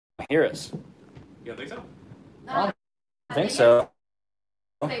hear us. You don't think so? I don't think so.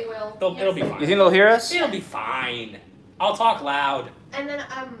 They will. It'll be fine. You think they'll hear us? It'll be fine. I'll talk loud. And then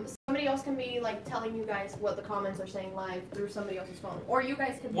somebody else can be like telling you guys what the comments are saying live through somebody else's phone, or you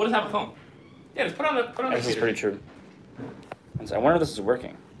guys can. We'll just have a phone. Yeah, just put on the. This is pretty true. I wonder if this is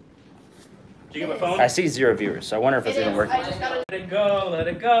working. Did you get my phone? I see 0 viewers, so I wonder if it's even working. Let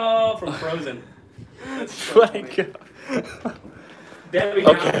it go from Frozen. Let it go. Debbie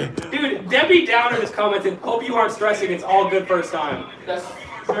Downer. Dude, Debbie Downer just commented, hope you aren't stressing, it's all good first time. That's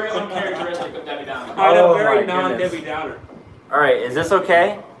very uncharacteristic of Debbie Downer. I know, very non-Debbie Downer. Alright, is this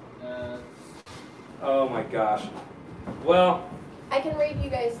okay? Oh my gosh. Well. I can read you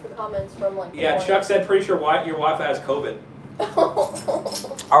guys the comments from like. Yeah, Chuck said, pretty sure your Wi-Fi has COVID.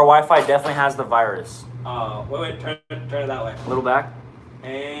 Our Wi-Fi definitely has the virus. Wait, turn it that way. A little back.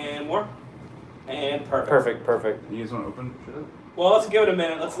 And more. And perfect. Perfect. You guys want to open shit up? Well, let's give it a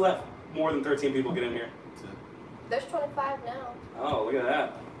minute. Let's let more than 13 people get in here. There's 25 now. Oh, look at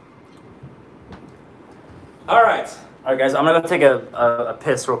that. All right. Alright, guys, I'm going to go take a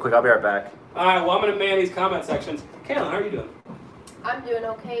piss real quick. I'll be right back. All right, well, I'm going to man these comment sections. Kaylin, how are you doing? I'm doing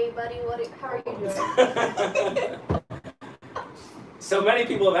okay, buddy. How are you doing? So many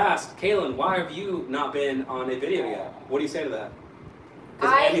people have asked, Kaylin, why have you not been on a video yet? What do you say to that?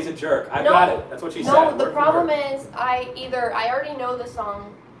 Because Andy's a jerk. I got it. That's what she said. No, the problem is I already know the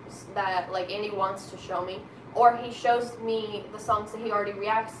songs that like Andy wants to show me, or he shows me the songs that he already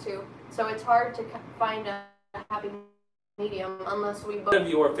reacts to. So it's hard to find a happy medium unless we both. One of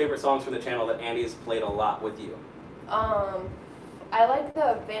your favorite songs from the channel that Andy has played a lot with you? I like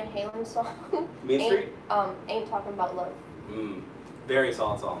the Van Halen song. Mean Street? Ain't Talking About Love. Very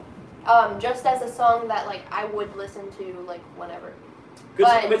solid song. Just as a song that like I would listen to like whenever. Good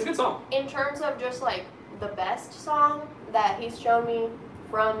but song. It's a good song. In terms of just like the best song that he's shown me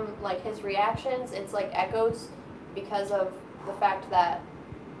from like his reactions, it's like Echoes, because of the fact that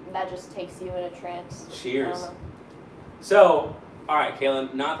just takes you in a trance. Cheers. So, all right,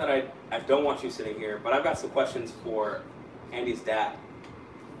 Kaylin, not that I don't want you sitting here, but I've got some questions for Andy's dad.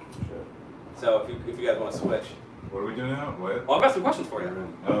 Sure. So if you guys want to switch. What are we doing now? What? Well, I've got some questions for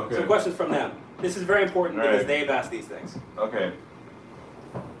you. Oh, okay. Some questions from them. This is very important because they've asked these things. Okay.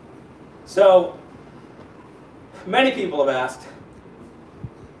 So, many people have asked,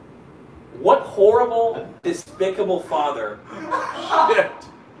 what horrible, despicable father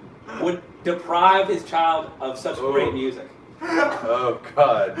would deprive his child of such great music? Oh,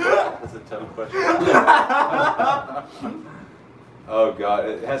 God. That's a tough question. Oh, God.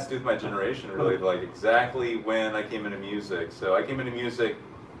 It has to do with my generation, really. Like, exactly when I came into music. So I came into music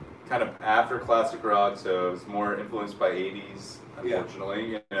kind of after classic rock, so it was more influenced by 80s, unfortunately.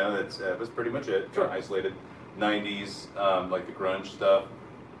 You know, that was pretty much it. Kind of isolated 90s, like the grunge stuff.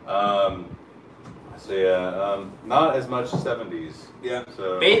 So yeah, not as much 70s. Yeah.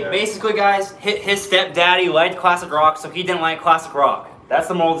 So basically, guys, his stepdaddy liked classic rock, so he didn't like classic rock. That's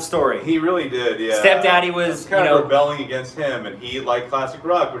the moral of the story. He really did, yeah. Stepdaddy was kind of rebelling against him, and he liked classic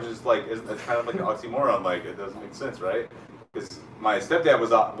rock, which is like it's kind of like an oxymoron. Like it doesn't make sense, right? Because my stepdad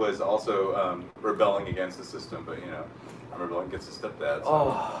was also rebelling against the system, but you know, I'm rebelling against his stepdad. So.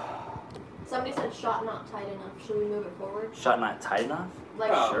 Oh. Somebody said shot not tight enough. Should we move it forward? Shot not tight enough?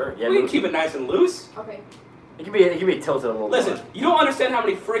 Like, sure. Yeah, we can keep it nice and loose. Okay. It can be tilted a little bit. Listen, you don't understand how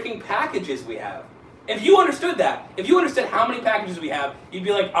many freaking packages we have. If you understood that, if you understood how many packages we have, you'd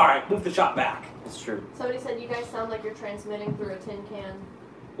be like, all right, move the shot back. It's true. Somebody said you guys sound like you're transmitting through a tin can.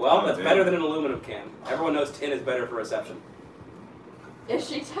 Well, that's better than an aluminum can. Everyone knows tin is better for reception. Is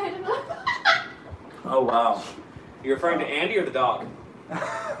she tight enough? Oh, wow. You're referring to Andy or the dog?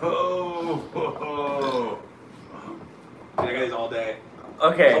 Oh. I got these all day.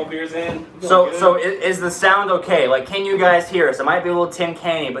 Okay. Cold beers in. So is the sound okay? Like, can you guys hear us? It might be a little tin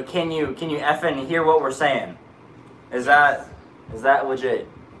canny, but can you effing hear what we're saying? Is that legit?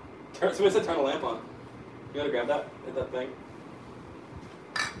 Somebody said turn the lamp on. You gotta grab that? Hit that thing.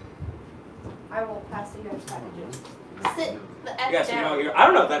 I will pass you guys packages. Sit the F Yes, down. you know, I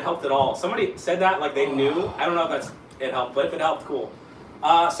don't know if that helped at all. Somebody said that like they knew. I don't know if it helped, but if it helped, cool.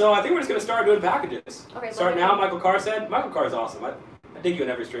 So I think we're just gonna start doing packages. Okay. Start now. Michael Carr said. Michael Carr is awesome. I dig you in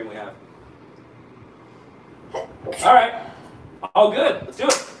every stream we have. All right. All good. Let's do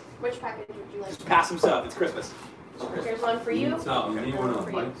it. Which package would you like? Just pass some stuff. It's Christmas. Here's one for you. Oh, okay. Anyone on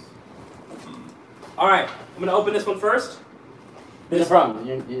For you. mics? All right. I'm gonna open this one first. Who's from?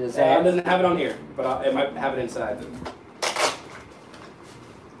 It doesn't have it on here, but it might have it inside.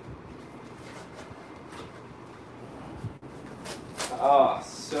 Ah,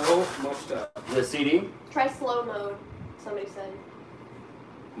 so much stuff. The CD? Try slow mode, somebody said.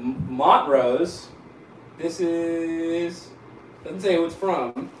 Montrose. This is, doesn't say who it's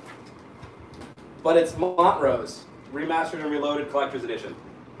from, but it's Montrose, Remastered and Reloaded Collector's Edition.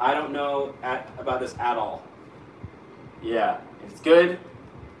 I don't know about this at all. Yeah, if it's good,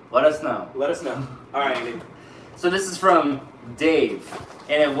 let us know. Let us know. All right, Andy. So this is from Dave,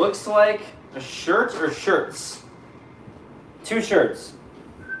 and it looks like a shirt or shirts. 2 shirts.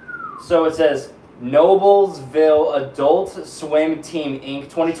 So it says Noblesville Adult Swim Team Inc.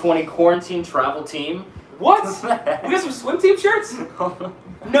 2020 Quarantine Travel Team. What? We got some swim team shirts?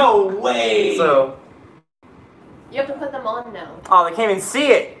 No way! So, You have to put them on now. oh, they can't even see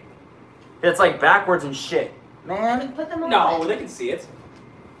it. It's like backwards and shit. Man. Put them on. No, they can see it.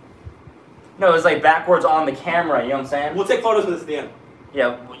 No, it's like backwards on the camera, you know what I'm saying? We'll take photos of this at the end.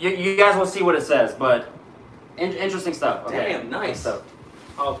 Yeah, you guys will see what it says, but interesting stuff. Okay. Damn, nice. So,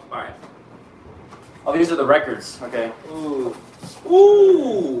 Oh, alright. oh, these are the records. Okay. Ooh.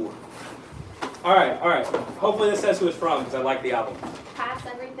 Ooh! Alright. Hopefully this says who it's from, because I like the album. Pass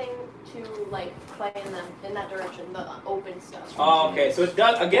everything to like play in that direction, the open stuff. Oh, okay, so it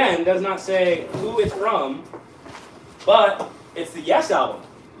does not say who it's from, but it's the Yes album.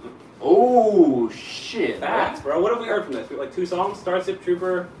 Oh shit. Facts, bro. What have we heard from this? We have like 2 songs, Starship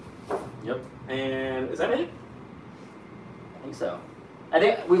Trooper. Yep. And is that it? I think so. I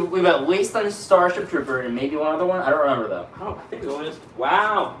think we've at least done Starship Trooper and maybe one other one. I don't remember though. I think the one is.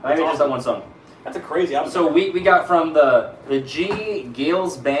 Wow. Maybe just awesome. that one song. That's a crazy album. So we got from the G.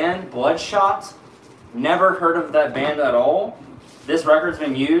 Gales band, Bloodshot. Never heard of that band at all. This record's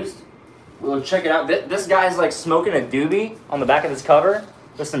been used. We'll check it out. This guy's like smoking a doobie on the back of this cover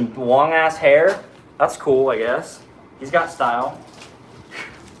with some long ass hair. That's cool, I guess. He's got style.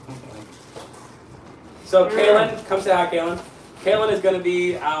 So Kaylin, come say hi, Kaylin. Kaylin is going to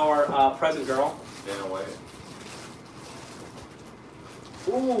be our present girl. Stand away.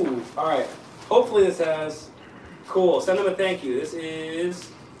 Ooh, all right. Hopefully this has. Cool. Send them a thank you. This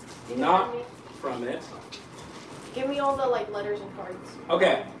is not from it. Give me all the like letters and cards.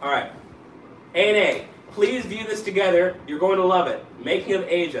 Okay. All right. A&A. Please view this together. You're going to love it. Making of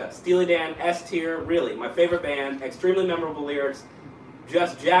Asia. Steely Dan, S tier. Really, my favorite band. Extremely memorable lyrics.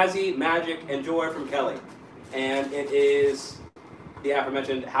 Just jazzy, magic, and joy from Kelly. And it is the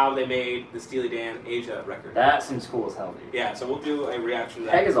aforementioned how they made the Steely Dan Asia record. That seems cool as hell, dude. Yeah, so we'll do a reaction to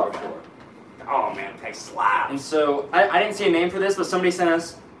that. Peg is all sure. Oh man, Peg slaps. And so I didn't see a name for this, but somebody sent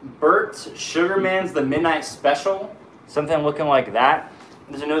us Burt Sugarman's The Midnight Special, something looking like that.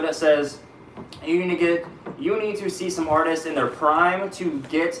 There's a note that says, you need to see some artists in their prime to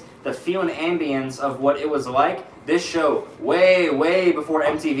get the feel and ambience of what it was like. This show, way before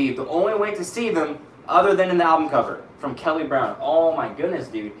MTV. The only way to see them, other than in the album cover, from Kelly Brown. Oh my goodness,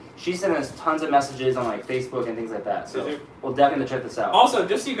 dude. She sent us tons of messages on like Facebook and things like that. So we'll definitely check this out. Also,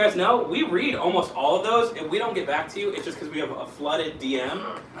 just so you guys know, we read almost all of those. If we don't get back to you, it's just because we have a flooded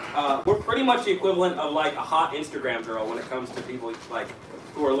DM. We're pretty much the equivalent of like a hot Instagram girl when it comes to people like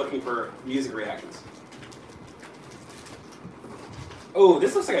who are looking for music reactions. Oh,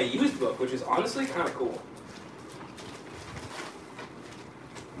 this looks like a used book, which is honestly kind of cool.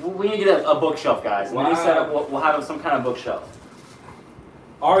 We need to get a bookshelf, guys. Wow. When we set up, we'll have some kind of bookshelf.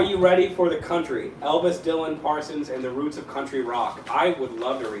 Are you ready for the country? Elvis, Dylan, Parsons, and the Roots of Country Rock. I would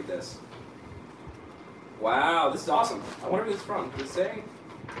love to read this. Wow, this is awesome. I wonder who this is from. Does it say?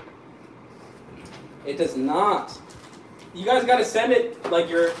 It does not. You guys got to send it like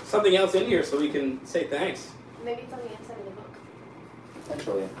you're something else in here so we can say thanks. Maybe it's on the inside of the book.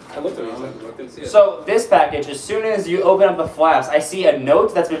 Actually, I looked at it. I couldn't see it. So this package, as soon as you open up the flaps, I see a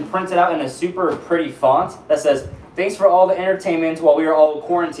note that's been printed out in a super pretty font that says, "Thanks for all the entertainment while we are all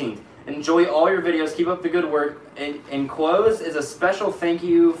quarantined. Enjoy all your videos. Keep up the good work." Enclosed is a special thank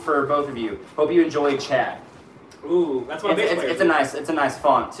you for both of you. Hope you enjoy chat. Ooh, that's my base player. It's a nice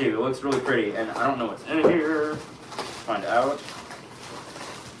font too. It looks really pretty, and I don't know what's in here. Find out.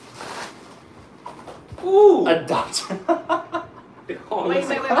 Ooh, a doctor. Oh, wait.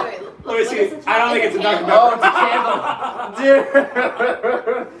 Let me see. I don't think it's a Dr. Pepper. Oh, it's a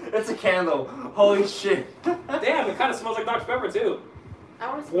candle. Dude. It's a candle. Holy shit. Damn, it kind of smells like Dr. Pepper too.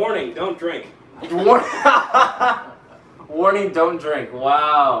 Warning, don't drink. Warning, don't drink.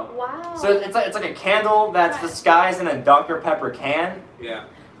 Wow. Wow. So it's like a candle that's disguised in a Dr. Pepper can? Yeah.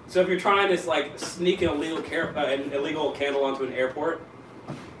 So if you're trying to like sneak an illegal candle onto an airport.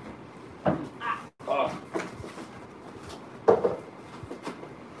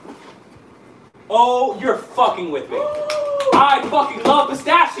 Oh, you're fucking with me. I fucking love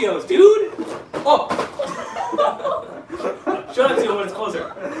pistachios, dude. Oh. Show that to him when it's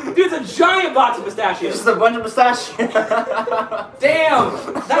closer. Dude, it's a giant box of It's pistachios. just a bunch of pistachios.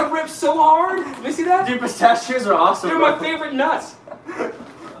 Damn! That rips so hard. Did you see that? Dude, pistachios are awesome. They're bro. my favorite nuts.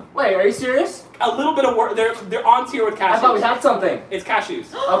 Wait, are you serious? A little bit of work. They're on tier with cashews. I thought we had something. It's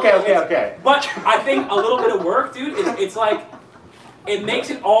cashews. Okay. But I think a little bit of work, dude, it's like, it makes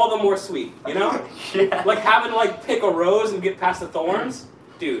it all the more sweet, you know? Yeah. Like having to like pick a rose and get past the thorns.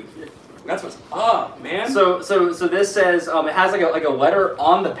 Dude, that's what's up, man. So this says it has like a letter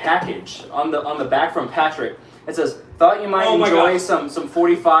on the package on the back from Patrick. It says, "Thought you might Oh my enjoy gosh. some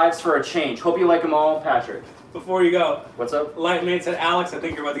 45s for a change. Hope you like them all, Patrick." Before you go, What's up? Lightmate said, Alex, I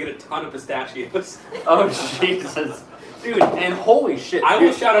think you're about to get a ton of pistachios. Oh Jesus, dude! And holy shit, I dude.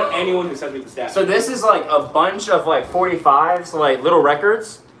 will shout out anyone who sends me pistachios. So this is like a bunch of like 45s, like little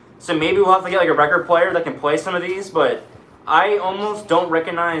records. So maybe we'll have to get like a record player that can play some of these, but I almost don't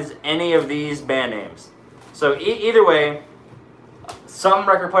recognize any of these band names. So either way, some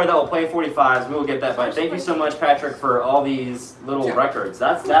record player that will play 45s, we will get that. But thank you so much, Patrick, for all these little records.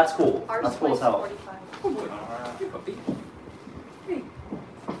 That's cool. Ours That's cool as plays hell. 45. Oh boy. Hey, puppy. Hey.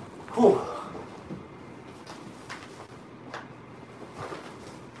 Whew.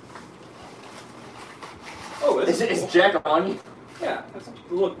 Oh, this Is cool. Jack on you? Yeah, that's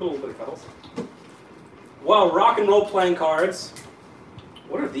a little bit of cuddles. Wow, rock and roll playing cards.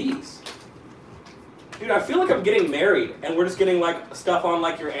 What are these? Dude, I feel like I'm getting married, and we're just getting like stuff on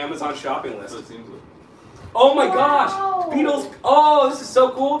like your Amazon shopping list. That's what it seems like. Oh my Wow. gosh, Beatles! Oh, this is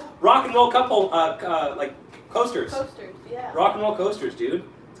so cool. Rock and roll couple, like coasters. Coasters, yeah. Rock and roll coasters, dude.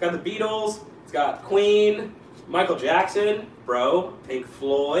 It's got the Beatles. It's got Queen, Michael Jackson, bro, Pink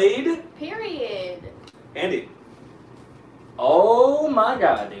Floyd, Period. Andy, Oh my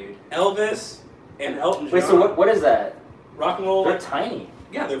god, dude. Elvis, and Elton John. Wait, so what is that? Rock and roll. They're Like, tiny.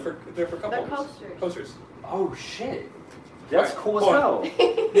 yeah, they're for couples. They're coasters. Coasters. Oh shit. That's Alright, cool as hold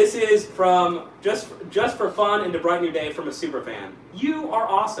hell. This is from just for fun and to brighten your day from a super fan. You are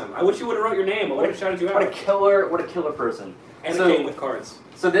awesome. I wish you would have wrote your name. I would have shouted you What a out. killer person. And So- it came with cards.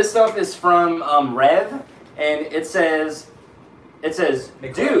 So this stuff is from Rev, and it says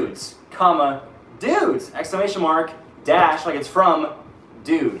dudes, comma, dudes, exclamation mark, dash, like it's from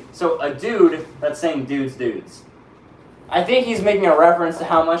dude. So a dude that's saying dudes. I think he's making a reference to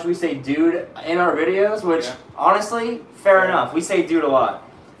how much we say dude in our videos, which Yeah. honestly, fair enough. We say dude a lot.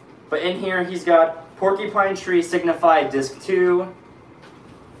 But in here he's got Porcupine Tree Signified Disc 2,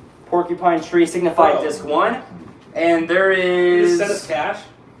 Porcupine Tree Signified Bro. Disc 1, and there You just is... send us cash.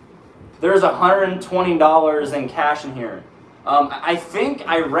 There's $120 in cash in here. I think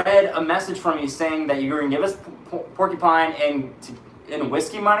I read a message from you saying that you were going to give us porcupine and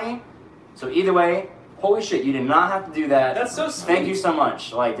whiskey money. So either way, holy shit, you did not have to do that. That's so sweet. Thank you so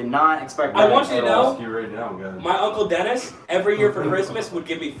much. Like, did not expect I that. want you to at all. know- Ask you right now, guys. My Uncle Dennis, every year for Christmas, would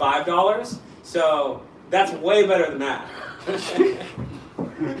give me $5. So that's way better than that.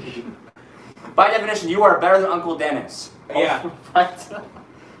 By definition, you are better than Uncle Dennis. Yeah. But,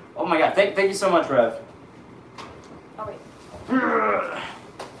 oh my god, thank you so much, Rev. Oh, wait.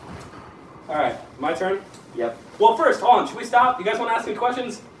 Alright, my turn? Yep. Well, first, hold on. Should we stop? You guys want to ask me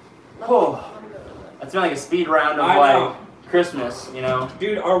questions? Oh, that's been like a speed round of I like know. Christmas, you know?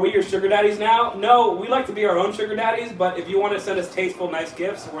 Dude, are we your sugar daddies now? No, we like to be our own sugar daddies, but if you want to send us tasteful, nice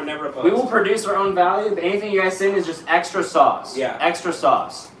gifts, we're never opposed. We will produce our own value, but anything you guys send is just extra sauce. Yeah. Extra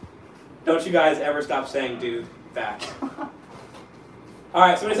sauce. Don't you guys ever stop saying dude back.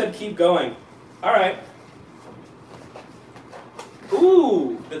 Alright, somebody said keep going. Alright.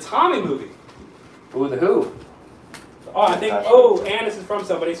 Ooh, the Tommy movie. Ooh, the Who. Oh, I think, oh, and this is from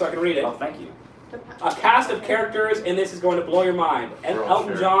somebody, so I can read it. Oh, thank you. A cast of characters, and this is going to blow your mind. We're all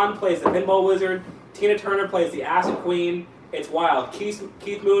Elton sure. John plays the Pinball Wizard. Tina Turner plays the Acid Queen. It's wild. Keith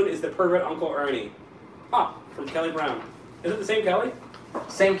Moon is the pervert Uncle Ernie. Huh, from Kelly Brown. Is it the same Kelly?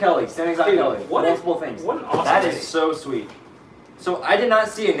 Same Kelly, same exact Dude, Kelly. what Multiple things. What an awesome That name. is so sweet. So I did not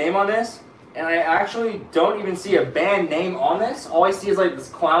see a name on this, and I actually don't even see a band name on this. All I see is like this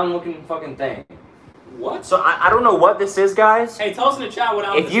clown-looking fucking thing. What? So I don't know what this is, guys. Hey, tell us in the chat what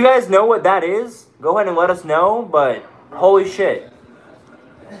else. If you guys know what that is, go ahead and let us know, but holy shit.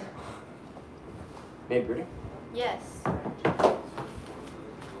 Babe, ready? Yes.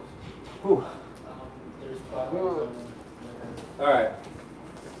 Whew. Alright.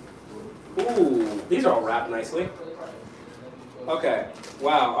 Ooh, these are all wrapped nicely. Okay.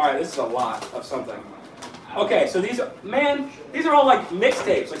 Wow. Alright, this is a lot of something. Okay, so these are all like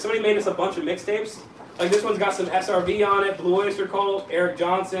mixtapes. Like somebody made us a bunch of mixtapes. Like this one's got some SRV on it, Blue Oyster Cult, Eric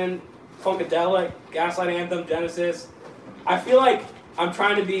Johnson, Funkadelic, Gaslight Anthem, Genesis. I feel like I'm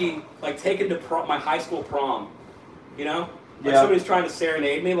trying to be like taken to my high school prom. You know? Like somebody's trying to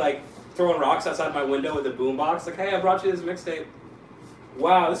serenade me, like throwing rocks outside my window with a boombox. Like, hey, I brought you this mixtape.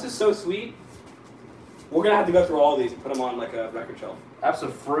 Wow, this is so sweet. We're gonna have to go through all these and put them on like a record shelf.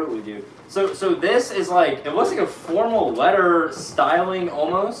 Absolutely, dude. So this is like, it looks like a formal letter styling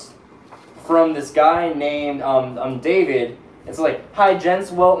almost from this guy named David. It's like, hi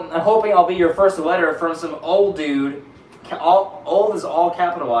gents, well, I'm hoping I'll be your first letter from some old dude, old is all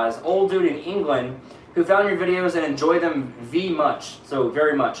capitalized, old dude in England, who found your videos and enjoyed them very much.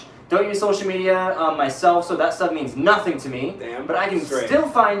 Don't use social media myself, so that stuff means nothing to me. Damn, but I can still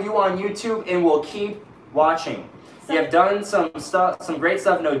find you on YouTube and will keep watching. You have done some great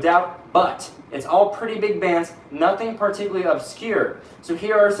stuff, no doubt, but it's all pretty big bands, nothing particularly obscure. So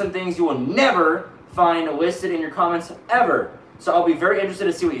here are some things you will never find listed in your comments ever. So I'll be very interested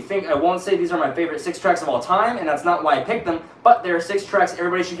to see what you think. I won't say these are my favorite 6 tracks of all time, and that's not why I picked them, but there are 6 tracks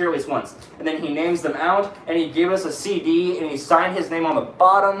everybody should hear at least once. And then he names them out, and he gave us a CD, and he signed his name on the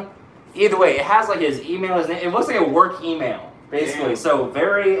bottom. Either way, it has like his email, his name. It looks like a work email, basically. Damn. So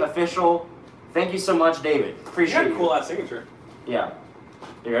very official. Thank you so much, David. Appreciate it. Cool ass signature. Yeah.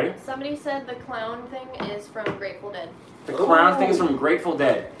 You ready? Somebody said the clown thing is from Grateful Dead. The clown thing is from Grateful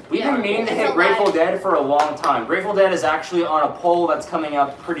Dead. We've been meaning to hit Grateful Dead for a long time. Grateful Dead is actually on a poll that's coming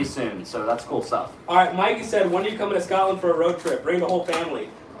up pretty soon, so that's cool stuff. All right, Mikey said, when are you coming to Scotland for a road trip? Bring the whole family.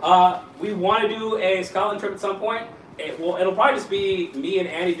 We want to do a Scotland trip at some point. It'll probably just be me and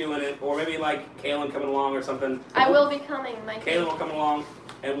Andy doing it, or maybe like Kaylin coming along or something. I will be coming, Mikey. Kaylin will come along,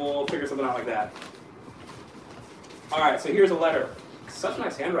 and we'll figure something out like that. All right, so here's a letter. Such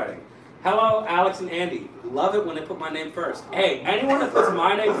nice handwriting. Hello, Alex and Andy. Love it when they put my name first. Hey, anyone that puts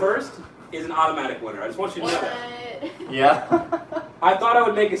my name first is an automatic winner. I just want you to know that. Yeah. I thought I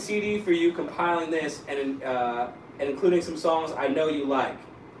would make a CD for you compiling this and including some songs I know you like.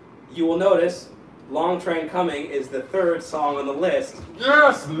 You will notice Long Train Coming is the 3rd song on the list.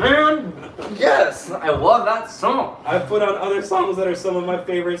 Yes, man! Yes! I love that song. I've put on other songs that are some of my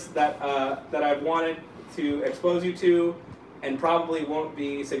favorites that I've wanted to expose you to, and probably won't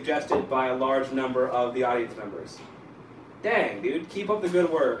be suggested by a large number of the audience members. Dang, dude. Keep up the good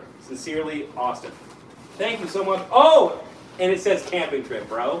work. Sincerely, Austin. Thank you so much. Oh! And it says camping trip,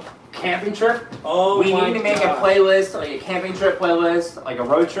 bro. Camping trip? Oh, we need to make a playlist, like a camping trip playlist, like a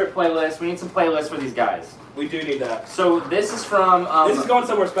road trip playlist. We need some playlists for these guys. We do need that. So this is from... this is going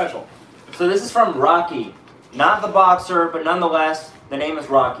somewhere special. So this is from Rocky. Not the boxer, but nonetheless, the name is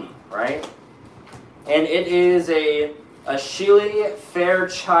Rocky, right? And it is a Sheely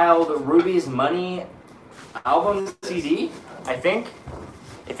Fairchild Ruby's Money album CD, I think.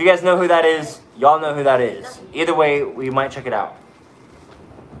 If you guys know who that is, y'all know who that is. Either way, we might check it out.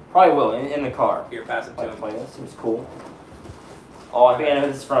 Probably will, in the car. Here, pass it to him. Play this. Seems cool. Oh, I think I know who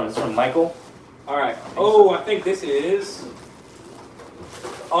this is from. It's from Michael. All right. Oh, I think this is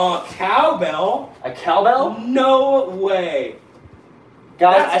a cowbell. A cowbell? No way.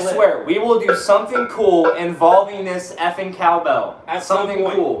 Guys, I swear, we will do something cool involving this effing cowbell. At something some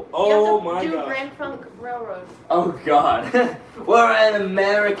point. Cool. Oh my god. Do God. Grand Funk Railroad. Oh god. We're an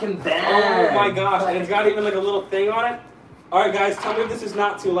American band. Oh my gosh. And it's got even like a little thing on it. All right, guys, tell me if this is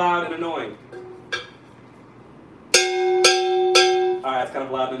not too loud and annoying. All right, it's kind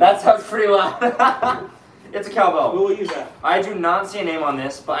of loud. That sounds pretty loud. It's a cowbell. We will use that. I do not see a name on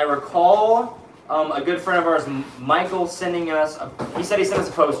this, but I recall a good friend of ours, Michael, sending us. He said he sent us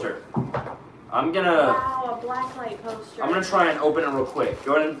a poster. I'm gonna. Wow, a blacklight poster. I'm gonna try and open it real quick.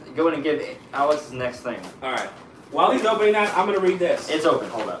 Go in and give Alex the next thing. All right. While he's opening that, I'm gonna read this. It's open.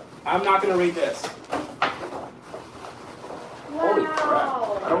 Hold up. I'm not gonna read this. Wow. Holy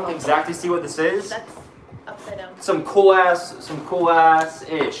crap! I don't exactly see what this is. That's upside down. Some cool ass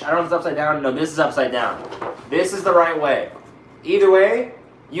ish. I don't know if it's upside down. No, this is upside down. This is the right way. Either way,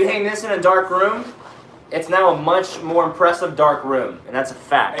 you hang this in a dark room, it's now a much more impressive dark room, and that's a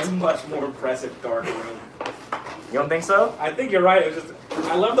fact. A much more impressive dark room. You don't think so? I think you're right. It was just,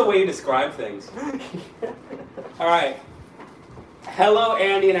 I love the way you describe things. All right. Hello,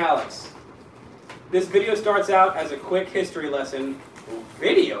 Andy and Alex. This video starts out as a quick history lesson.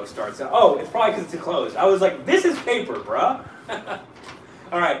 Video starts out. Oh, it's probably because it's enclosed. I was like, this is paper, bruh.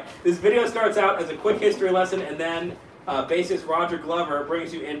 All right. This video starts out as a quick history lesson, and then bassist Roger Glover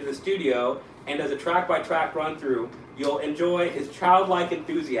brings you into the studio and does a track-by-track run-through. You'll enjoy his childlike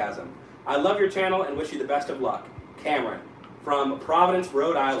enthusiasm. I love your channel and wish you the best of luck. Cameron, from Providence,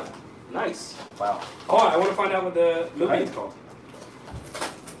 Rhode Island. Nice. Wow. Oh, I want to find out what the movie is called.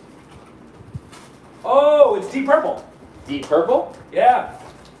 Oh, it's Deep Purple. Deep Purple? Yeah.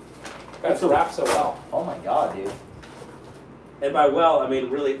 That's wrapped so well. Oh my god, dude. And by well, I mean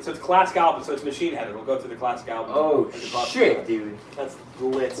really. So it's classic album. So it's Machine Head. We'll go through the classic album. Oh shit, dude. That's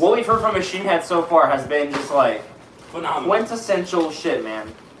lit. What we've heard from Machine Head so far has been just like phenomenal, quintessential shit,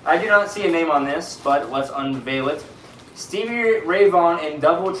 man. I do not see a name on this, but let's unveil it. Stevie Ray Vaughan in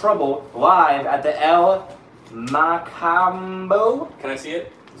Double Trouble live at the El Macambo. Can I see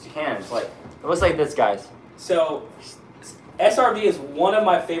it? Yes, you can. It's like it looks like this, guys. So SRV is one of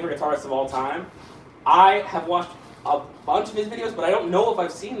my favorite guitarists of all time. I have watched a bunch of his videos, but I don't know if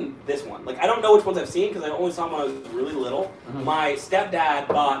I've seen this one. Like I don't know which ones I've seen because I only saw them when I was really little. Mm-hmm. My stepdad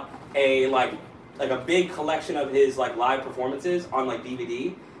bought a like a big collection of his like live performances on like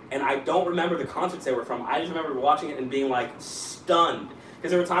DVD. And I don't remember the concerts they were from. I just remember watching it and being like stunned.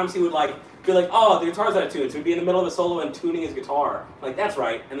 Because there were times he would like be like, oh, the guitar's out of tune. So he'd be in the middle of a solo and tuning his guitar. Like, that's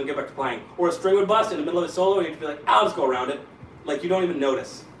right. And then get back to playing. Or a string would bust in the middle of a solo and he'd be like, I'll just go around it. Like, you don't even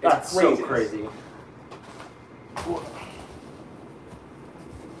notice. It's That's so crazy.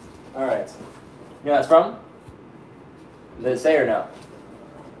 Alright. You know what that's from? Did it say or no?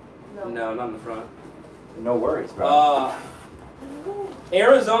 No, not in the front. No worries, bro.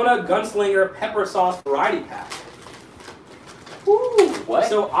 Arizona Gunslinger Pepper Sauce Variety Pack. Woo! What?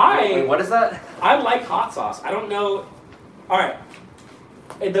 So Wait, what is that? I like hot sauce. I don't know. Alright.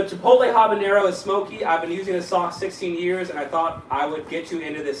 The Chipotle Habanero is smoky. I've been using this sauce 16 years, and I thought I would get you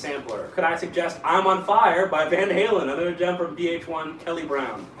into this sampler. Could I suggest I'm on Fire by Van Halen, another gem from VH1, Kelly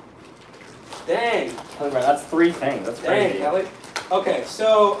Brown. Dang. Kelly Brown, that's 3 things. That's crazy. Dang, Kelly. Okay,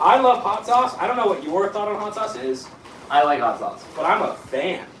 so I love hot sauce. I don't know what your thought on hot sauce is. I like hot sauce. But I'm a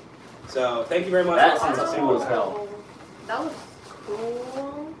fan. So thank you very much. That for sounds cool as hell. That was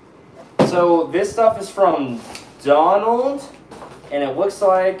cool. So this stuff is from Donald, and it looks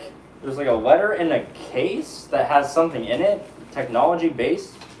like there's like a letter in a case that has something in it, technology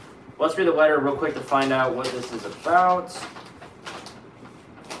based. Let's read the letter real quick to find out what this is about.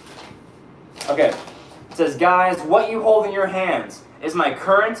 Okay, it says, guys, what you hold in your hands is my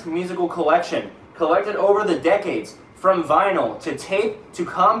current musical collection, collected over the decades, from vinyl to tape to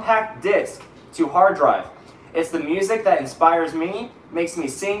compact disc to hard drive. It's the music that inspires me, makes me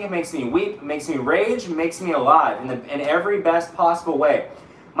sing, makes me weep, makes me rage, makes me alive in every best possible way.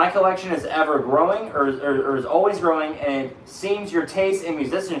 My collection is ever growing, or is always growing, and it seems your taste in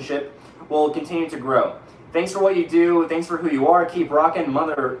musicianship will continue to grow. Thanks for what you do. Thanks for who you are. Keep rocking,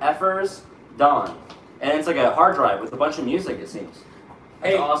 mother effers, Don. And it's like a hard drive with a bunch of music, it seems.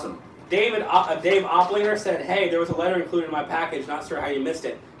 That's awesome. Dave Opplinger said, hey, there was a letter included in my package. Not sure how you missed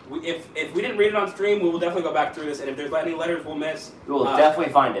it. If we didn't read it on stream, we will definitely go back through this. And if there's any letters we'll miss, we will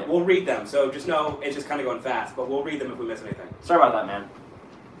definitely find it. We'll read them. So just know it's just kind of going fast. But we'll read them if we miss anything. Sorry about that, man.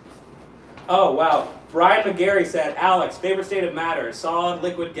 Oh, wow. Brian McGarry said, Alex, favorite state of matter, solid,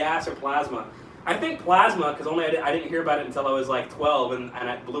 liquid, gas, or plasma? I think plasma, because I didn't hear about it until I was like 12, and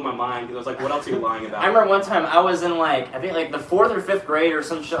it blew my mind, because I was like, what else are you lying about? I remember one time I was in I think the 4th or 5th grade or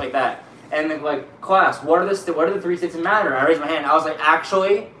some shit like that, and class, what are the 3 states of matter? And I raised my hand. I was like,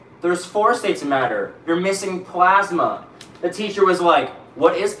 actually, there's 4 states of matter. You're missing plasma. The teacher was like,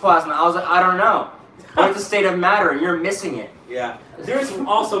 what is plasma? I was like, I don't know. What's the state of matter? You're missing it. Yeah. There's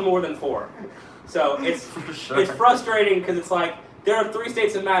also more than 4. So it's frustrating because it's like, there are 3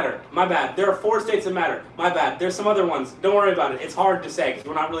 states of matter. My bad. There are 4 states of matter. My bad. There's some other ones. Don't worry about it. It's hard to say because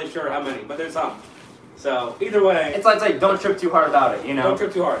we're not really sure how many, but there's some. So either way. It's like don't trip too hard about it, you know? Don't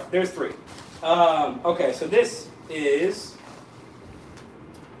trip too hard. There's 3. Okay, so this is...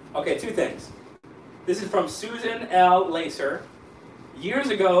 Okay, 2 things. This is from Susan L. Lacer. Years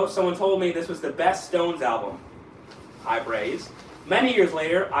ago, someone told me this was the best Stones album. High praise. Many years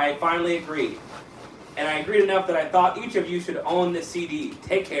later, I finally agreed. And I agreed enough that I thought each of you should own this CD.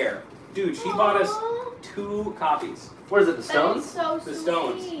 Take care. Dude, she bought us 2 copies. What is it, the Stones? That is so The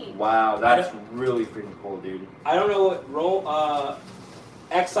sweet. Stones. Wow, that's really freaking cool, dude. I don't know what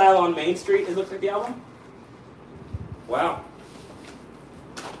Exile on Main Street, it looks like the album. Wow.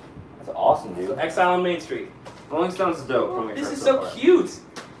 That's awesome, dude. Exile on Main Street. Rolling Stones is dope. This is so cute.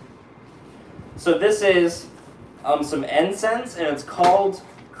 So this is some incense, and it's called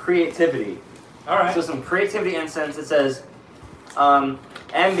Creativity. All right. So some Creativity incense. It says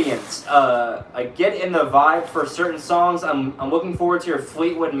ambience. Get in the vibe for certain songs. I'm looking forward to your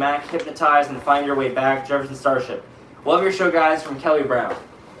Fleetwood Mac, Hypnotize, and Find Your Way Back, Jefferson Starship. Love your show, guys. From Kelly Brown.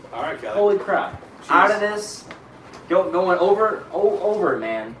 All right, Kelly. Holy crap! Jeez. Out of this, going over it,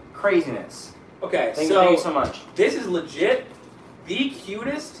 man. Craziness. Okay, Thank you so much. This is legit the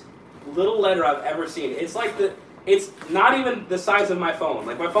cutest little letter I've ever seen. It's like it's not even the size of my phone.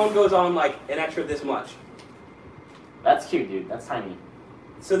 Like my phone goes on like an extra this much. That's cute, dude. That's tiny.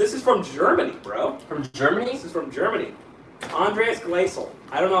 So this is from Germany, bro. From Germany? This is from Germany. Andreas Gleisel.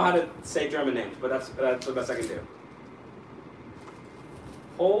 I don't know how to say German names, but that's the best I can do.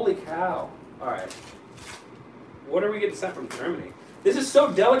 Holy cow. Alright. What are we getting sent from Germany? This is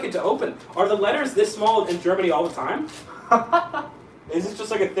so delicate to open. Are the letters this small in Germany all the time? Is this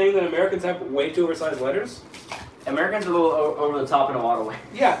just like a thing that Americans have way too oversized letters? Americans are a little over the top in a lot of ways.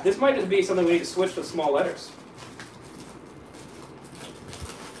 Yeah, this might just be something we need to switch to small letters.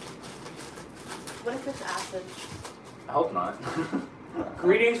 What if it's acid? I hope not.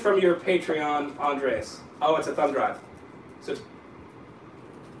 Greetings from your Patreon, Andres. Oh, it's a thumb drive. So,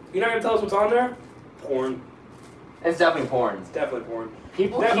 you're not going to tell us what's on there? Porn. It's definitely porn. It's definitely porn.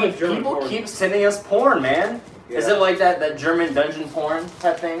 People Definitely German porn. keep sending us porn, man. Yeah. Is it like that German dungeon porn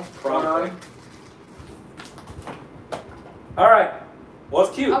type thing going Probably. on? Alright. Well,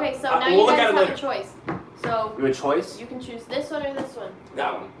 it's cute. Okay, so now we'll you look guys at it have later. a choice. So You have a choice? you can choose this one or this one.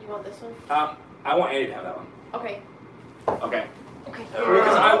 That one. You want this one? I want Andy to have that one. Okay. Okay. Okay.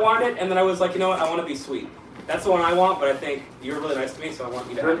 Because I want it, and then I was like, you know what, I want to be sweet. That's the one I want, but I think you're really nice to me, so I want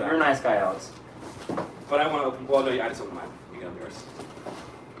you to have that. You're a nice guy, Alex. But I want to open, well, no, I just opened mine. You can have yours.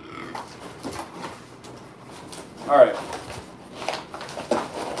 Alright.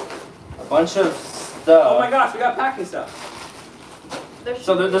 A bunch of stuff. Oh my gosh, we got packing stuff.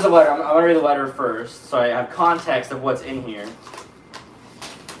 So there's a letter. I'm going to read the letter first, so I have context of what's in here.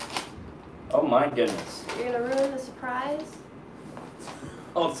 Oh my goodness. You're gonna ruin the surprise?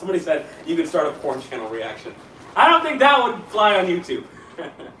 Oh, somebody said you could start a porn channel reaction. I don't think that would fly on YouTube.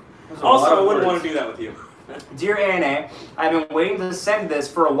 Also, I wouldn't want to do that with you. Dear ANA, I've been waiting to send this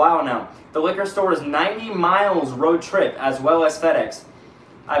for a while now. The liquor store is 90 miles road trip as well as FedEx.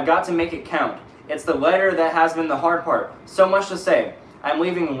 I've got to make it count. It's the letter that has been the hard part. So much to say. I'm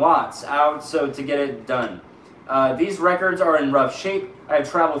leaving lots out so to get it done. These records are in rough shape. I've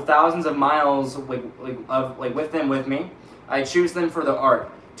traveled thousands of miles with them with me. I choose them for the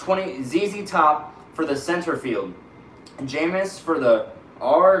art. 20 ZZ Top for the center field. Jamis for the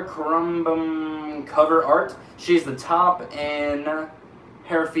R. Crumbum cover art. She's the top in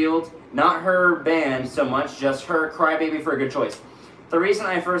her field. Not her band so much, just her crybaby for a good choice. The reason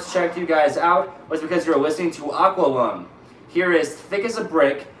I first checked you guys out was because you were listening to Aqualung. Here is Thick as a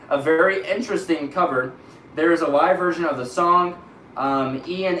Brick, a very interesting cover. There is a live version of the song.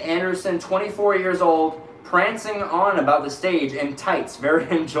 Ian Anderson, 24 years old, prancing on about the stage in tights. Very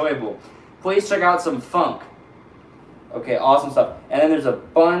enjoyable. Please check out some funk. Okay, awesome stuff. And then there's a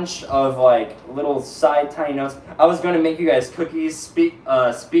bunch of like little side tiny notes. I was going to make you guys cookies. Speak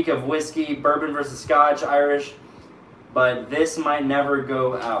of whiskey, bourbon versus Scotch, Irish, but this might never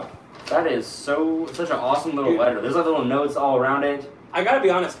go out. That is such an awesome little letter. There's like little notes all around it. I gotta be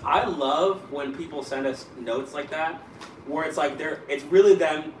honest, I love when people send us notes like that, where it's like it's really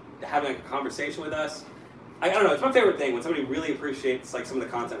them having like a conversation with us. I don't know, it's my favorite thing when somebody really appreciates like some of the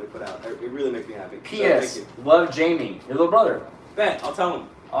content we put out. It really makes me happy. P.S. So, thank you. Love Jamie, your little brother. Bet, I'll tell him.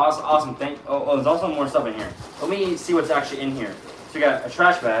 Awesome. Oh, there's also more stuff in here. Let me see what's actually in here. So we got a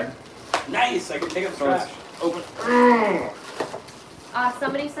trash bag. Nice, I can take up So trash. it's open.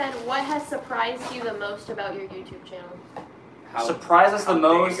 Somebody said, what has surprised you the most about your YouTube channel? Surprised us the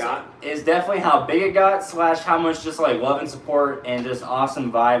most big it got. is definitely how big it got, / how much just like love and support and just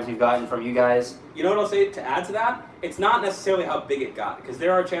awesome vibes we've gotten from you guys. You know what I'll say to add to that? It's not necessarily how big it got, because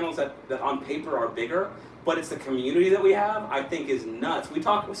there are channels that on paper are bigger, but it's the community that we have, I think, is nuts.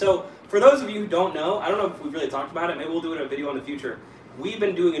 So for those of you who don't know, I don't know if we've really talked about it, maybe we'll do it in a video in the future. We've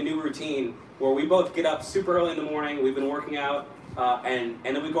been doing a new routine where we both get up super early in the morning, we've been working out, and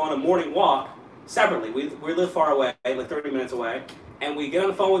then we go on a morning walk separately. We live far away, like 30 minutes away, and we get on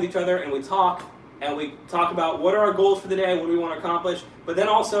the phone with each other and we talk about what are our goals for the day, what do we want to accomplish, but then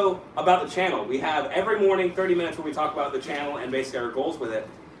also about the channel. We have every morning 30 minutes where we talk about the channel and basically our goals with it.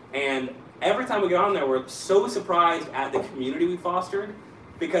 And every time we get on there, we're so surprised at the community we fostered,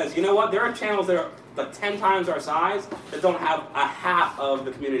 because you know what? There are channels that are like 10 times our size that don't have a half of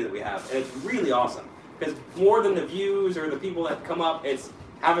the community that we have, and it's really awesome. Because more than the views or the people that come up, it's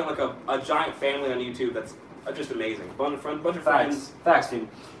having like a giant family on YouTube that's just amazing. Bunch of friends. Facts, dude.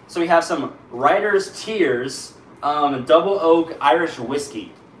 So we have some Writer's Tears Double Oak Irish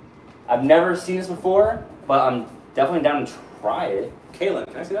Whiskey. I've never seen this before, but I'm definitely down to try it. Kaylin,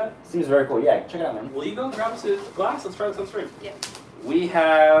 can I see that? Seems very cool. Yeah, check it out, man. Will you go grab us a glass? Let's try this on stream. Yeah. We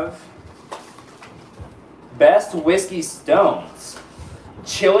have Best Whiskey Stones.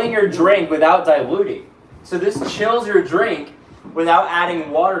 Chilling your drink without diluting. So this chills your drink without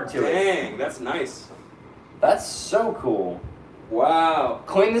adding water to it. Dang, that's nice. That's so cool. Wow.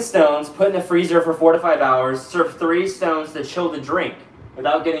 Clean the stones, put in the freezer for 4 to 5 hours, serve 3 stones to chill the drink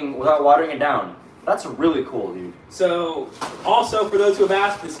without watering it down. That's really cool, dude. So, also for those who have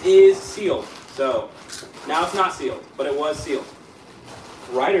asked, this is sealed. So, now it's not sealed, but it was sealed.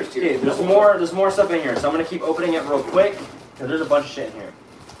 Writer's tier. Okay, there's more stuff in here, so I'm gonna keep opening it real quick because there's a bunch of shit in here.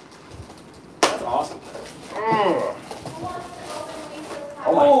 That's awesome. Oh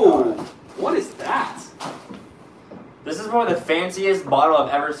Oh, what is that? This is probably the fanciest bottle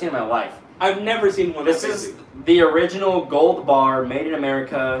I've ever seen in my life. I've never seen one. This is the original Gold Bar, made in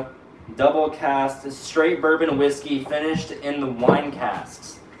America, double cast, straight bourbon whiskey, finished in the wine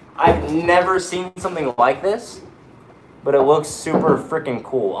casks. I've never seen something like this, but it looks super freaking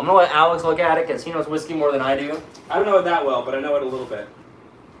cool. I'm gonna let Alex look at it because he knows whiskey more than I do. I don't know it that well, but I know it a little bit.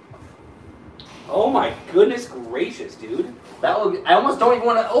 Oh my goodness gracious, dude. I almost don't even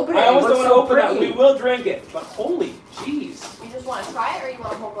want to open it. I almost It don't looks want to so open that. pretty. We will drink it, but holy jeez. You just want to try it, or you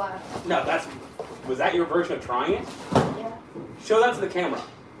want a whole glass? No, was that your version of trying it? Yeah. Show that to the camera.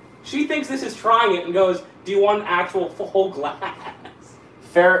 She thinks this is trying it and goes, do you want an actual whole glass?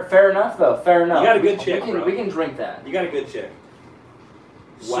 Fair enough, though. Fair enough. You got a good chick, bro. We can drink that. You got a good chick.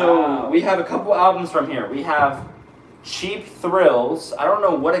 So Wow. we have a couple albums from here. We have Cheap Thrills. I don't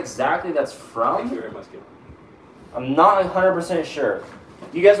know what exactly that's Thank from. you very much, Gil. I'm not 100% sure.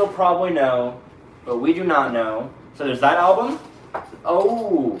 You guys will probably know, but we do not know. So there's that album.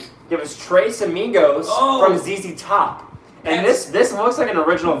 Oh, it was Tres Amigos from ZZ Top. And this looks like an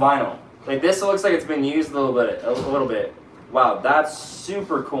original vinyl. Like this looks like it's been used a little bit. Wow, that's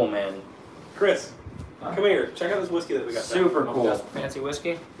super cool, man. Chris, come here. Check out this whiskey that we got. Super cool. Got some fancy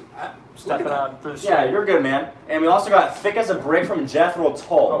whiskey. Stepping out through the Yeah, you're good, man. And we also got Thick as a Brick from Jethro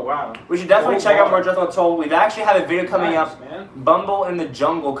Tull. Oh wow. We should definitely check out more Jethro Tull. We've actually have a video coming Nice, up, man. Bumble in the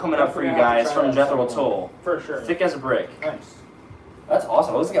Jungle, coming up for you Definitely have to guys try from that Jethro sometime. Tull. For sure. Thick as a Brick. Nice. That's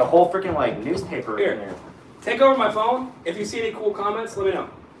awesome. It looks like a whole freaking like newspaper Here. in here. Take over my phone. If you see any cool comments, let me know.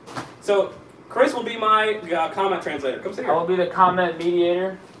 So, Chris will be my comment translator. Come sit I here. will be the comment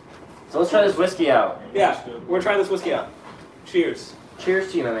mediator. So let's try this whiskey out. Yeah, we're gonna try this whiskey out. Cheers.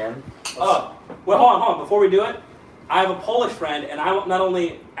 Cheers to you, my man. Oh, well, hold on. Before we do it, I have a Polish friend, and I'm not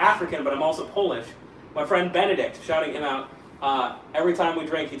only African, but I'm also Polish. My friend Benedict, shouting him out. Every time we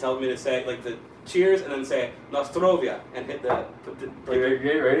drink, he tells me to say like the cheers and then say Nostrovia and hit the.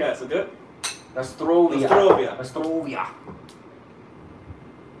 Ready? Yeah, so do it. Nostrovia. Nostrovia. Nostrovia.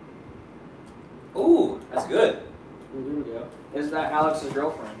 Ooh, that's good. Here we go. Is that Alex's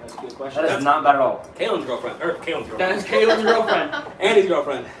girlfriend? That's a good question. That is not bad at all. Caitlin's girlfriend. Or Caitlin's girlfriend. That is Caitlin's girlfriend. Andy's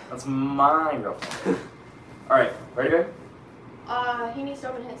girlfriend. That's my girlfriend. Alright, ready, babe? He needs to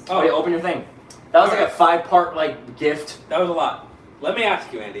open his. Oh. Wait, open your thing. That was like a 5-part like gift. That was a lot. Let me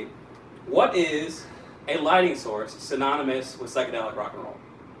ask you, Andy. What is a lighting source synonymous with psychedelic rock and roll?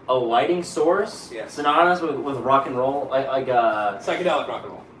 A lighting source? Yes. Synonymous with rock and roll? Like a Psychedelic rock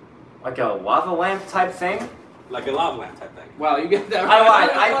and roll. lava lamp type thing? Like a lava lamp type thing. Wow, you get that I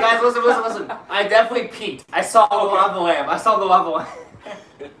right. lied. Guys, listen. I definitely peeked. I saw the lava lamp.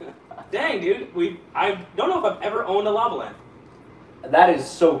 Dang, dude. I don't know if I've ever owned a lava lamp. That is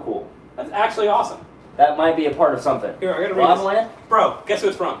so cool. That's actually awesome. That might be a part of something. Here, I gotta read Lava this. lamp? Bro, guess who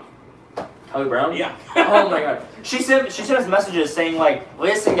it's from? Howie Brown? Yeah. Oh my god. She sent us messages saying like,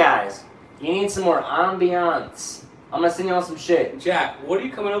 listen guys, you need some more ambiance. I'm gonna send you on some shit. Jack, what are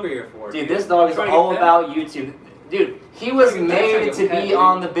you coming over here for? Dude, this dog is Trying to all get about YouTube. Dude, he was Trying to made get to pet, be dude.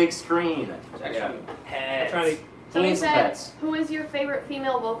 on the big screen. Yeah. Pets. Trying to So He he needs some said, pets. who is your favorite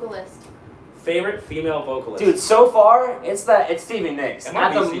female vocalist? favorite female vocalist. Dude, so far, it's Stevie Nicks. It might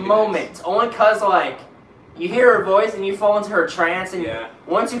At be the Stevie moment. Nicks. Only cause, like, you hear her voice and you fall into her trance, and Yeah.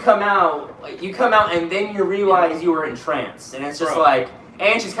 once you come out and then you realize you were in trance. And it's just Bro. like,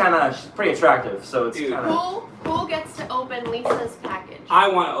 and she's pretty attractive, so it's Dude. kind of... Who gets to open Lisa's package? I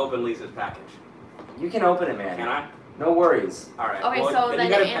want to open Lisa's package. You can open it, man. Can I? No worries. All right. Okay, well, so then then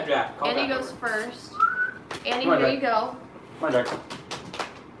you gotta An- Jack. Call Andy Jack goes over. first. Andy, Come on, here Jack. you go. Come on, Jack.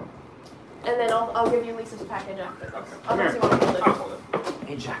 And then I'll give you Lisa's package after this. Okay. Unless Here. you want to hold I'll it. hold it.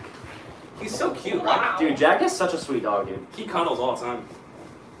 Hey, Jack. He's so cute, Wow. right? Dude, Jack is such a sweet dog, dude. He cuddles all the time.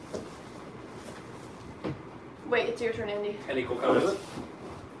 Wait, it's your turn, Andy. Any cool comments?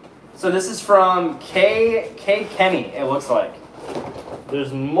 So this is from K Kenny, it looks like.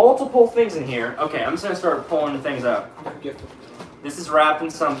 There's multiple things in here. Okay, I'm just gonna start pulling the things out. This is wrapped in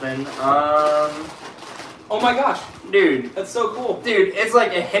something. Oh my gosh, Dude, that's so cool. it's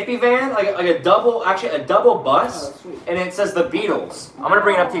like a hippie van, like a double bus, Oh, that's sweet. and it says the Beatles. I'm gonna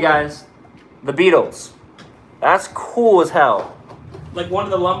bring it up to you guys. The Beatles. That's cool as hell. Like one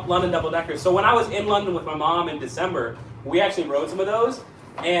of the London double deckers. So when I was in London with my mom in December, we actually rode some of those,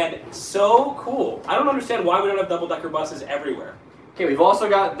 and so cool. I don't understand why we don't have double decker buses everywhere. Okay, we've also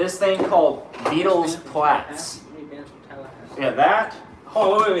got this thing called Beatles Plats. Any bands from Tallahassee? Yeah, that.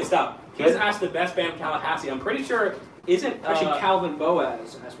 Hold on, wait, stop. He's Good. asked the best band from Tallahassee. I'm pretty sure, isn't Actually, Calvin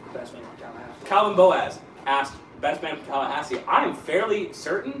Boaz asked for the best band from Tallahassee. Calvin Boaz asked best band from Tallahassee. I am fairly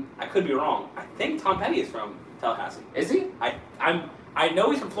certain, I could be wrong, I think Tom Petty is from Tallahassee. Is he? I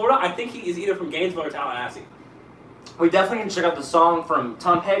know he's from Florida. I think he is either from Gainesville or Tallahassee. We definitely need to check out the song from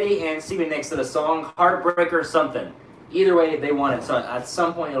Tom Petty and Stevie Nicks to the song Heartbreaker or something. Either way, they want it, so at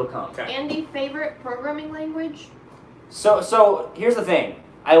some point it'll come. Okay. Andy, favorite programming language? So here's the thing.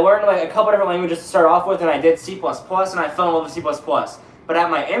 I learned like a couple different languages to start off with, and I did C++, and I fell in love with C++. But at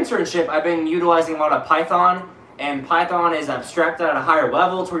my internship, I've been utilizing a lot of Python, and Python is abstracted at a higher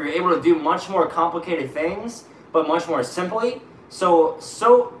level to where you're able to do much more complicated things, but much more simply. So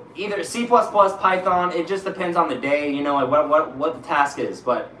either C++, Python, it just depends on the day, you know, like what the task is.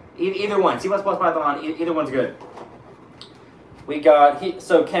 But either one, C++, Python, either one's good. We got,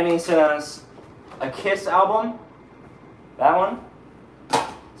 so Kenny sent us a Kiss album. That one.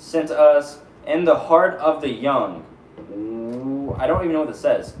 Sent us In the Heart of the Young. Ooh, I don't even know what this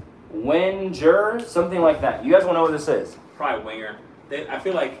says. Winger, something like that. You guys will know what this is. Probably Winger. I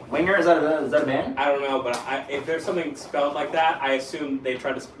feel like, Winger, is that a band? I don't know, but if there's something spelled like that, I assume they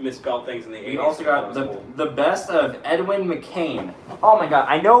tried to misspell things in the 80s. We also got the best of Edwin McCain. Oh my god,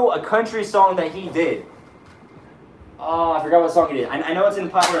 I know a country song that he did. Oh, I forgot what song he did. I know it's in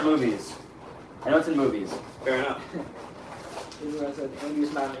popular movies. I know it's in movies. Fair enough.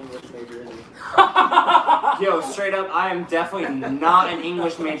 Andy's not an English major, is he? Yo, straight up, I am definitely not an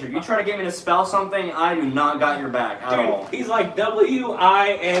English major. You try to get me to spell something, I do not got your back at all. Dude, he's like Winger.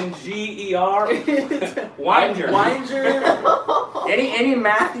 Winger. Any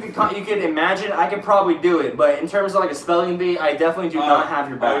math you could imagine, I could probably do it. But in terms of like a spelling bee, I definitely do not have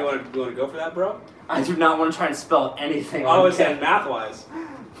your back. You want to go for that, bro? I do not want to try and spell anything. I was saying math-wise.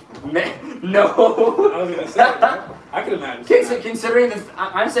 No. I was going to say, I could imagine. Considering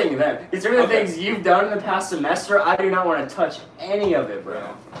I'm saying that. Considering the things you've done in the past semester, I do not want to touch any of it,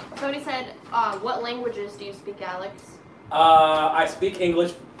 bro. Cody said, what languages do you speak, Alex? I speak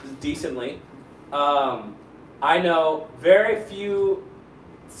English decently. I know very few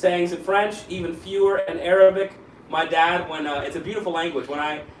sayings in French, even fewer in Arabic. My dad, when it's a beautiful language. When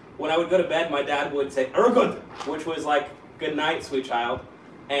I would go to bed, my dad would say "Ergud," which was like "Good night, sweet child,"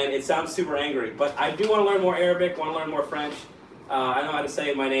 and it sounds super angry. But I do want to learn more Arabic. Want to learn more French. I know how to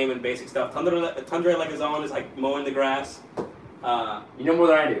say my name and basic stuff. Tundra legazon is like mowing the grass. You know more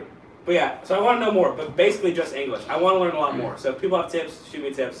than I do. But yeah, so I want to know more, but basically just English. I want to learn a lot more. So if people have tips, shoot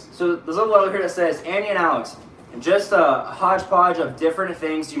me tips. So there's a little letter here that says, Andy and Alex, just a hodgepodge of different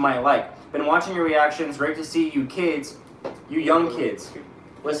things you might like. Been watching your reactions. Great to see you kids, you young kids.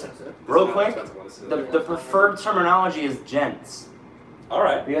 Listen, real quick, the preferred terminology is gents. All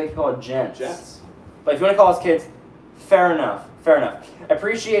right. We like to call it gents. Jets. But if you want to call us kids, fair enough. Fair enough.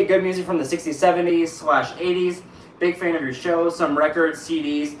 Appreciate good music from the 60s, 70s / 80s. Big fan of your show. Some records,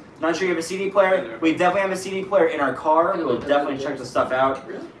 CDs. Not sure you have a CD player? We definitely have a CD player in our car. We will definitely check the stuff out.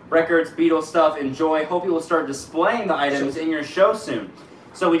 Records, Beatles stuff, enjoy. Hope you will start displaying the items in your show soon.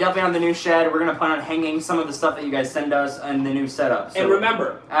 So we definitely have the new shed. We're going to plan on hanging some of the stuff that you guys send us and the new setup. So And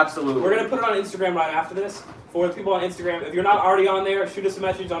remember, absolutely. we're going to put it on Instagram right after this. For the people on Instagram, if you're not already on there, shoot us a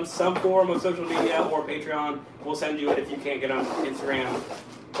message on some form of social media or Patreon. We'll send you it if you can't get on Instagram.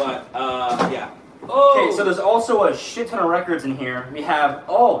 But, yeah. Oh. Okay, so there's also a shit ton of records in here. We have,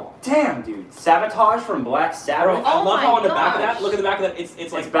 oh, damn, dude. Sabotage from Black Sabbath. Bro, I love how on the back of gosh. that, look at the back of that,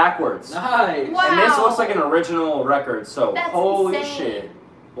 it's like It's backwards. Nice. Wow. And this looks like an original record, so That's holy insane. shit.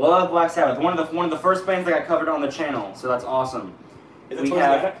 Love Black Sabbath. One of the first bands that got covered on the channel, so that's awesome. Is it We Toys in the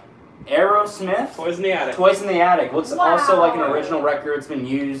have Attic? Aerosmith. Toys in the Attic. Toys in the Attic. Looks also like an Wow. original record. It's been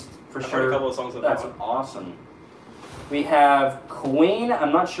used for I've heard sure. a couple of songs of That's that one. awesome. We have Queen.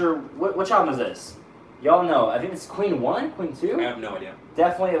 I'm not sure which album is this. Y'all know. I think it's Queen 1, Queen 2. I have no idea.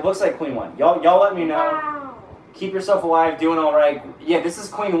 Definitely, it looks like Queen 1. Y'all let me know. Wow. Keep yourself alive, doing all right. Yeah, this is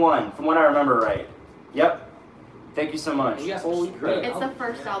Queen 1, from what I remember right. Yep. Thank you so much. You got Holy some crap. great It's the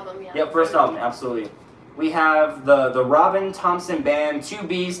first album, yeah. Yep, first album, absolutely. We have the Robin Thompson Band, 2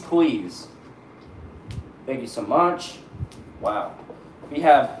 B's Please. Thank you so much. Wow. We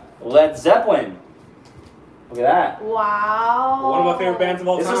have Led Zeppelin. Look at that. Wow. One of my favorite bands of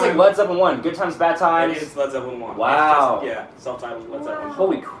all This time. is like Led Zeppelin 1, Good Times, Bad It Times. is Led Zeppelin 1. Wow. It's just, yeah, self-titled Led Zeppelin. Wow.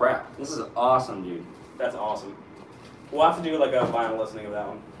 Holy crap. This is awesome, dude. That's awesome. We'll have to do like a vinyl listening of that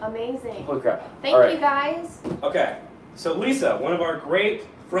one. Amazing. Holy crap. Thank All right. you guys. Okay, so Lisa, one of our great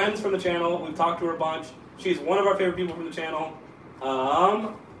friends from the channel. We've talked to her a bunch. She's one of our favorite people from the channel.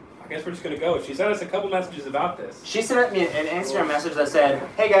 I guess we're just gonna go. She sent us a couple messages about this. She sent me an Instagram message that said,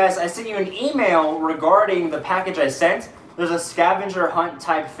 "Hey guys, I sent you an email regarding the package I sent. There's a scavenger hunt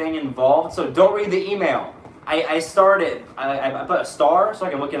type thing involved, so don't read the email." I started. I put a star so I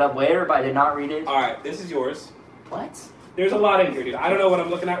can look it up later, but I did not read it. All right, this is yours. What? There's a lot in here, dude. I don't know what I'm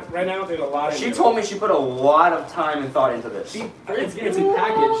looking at right now. There's a lot in here. She told me she put a lot of time and thought into this. It's a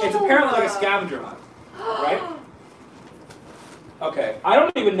package. It's apparently like a scavenger hunt, right? Okay. I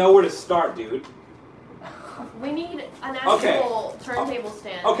don't even know where to start, dude. We need an actual turntable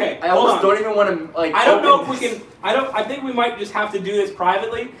stand. Okay. I almost don't even want to like. I don't know if we can. I think we might just have to do this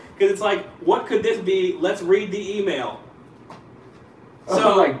privately because it's like, what could this be? Let's read the email.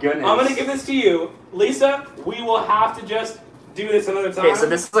 So oh my goodness. I'm gonna give this to you, Lisa. We will have to just do this another time. Okay, so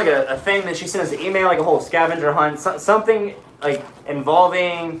this is like a thing that she sent us an email, like a whole scavenger hunt, something like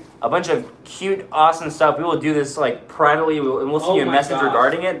involving a bunch of cute, awesome stuff. We will do this like privately, and we'll send you a message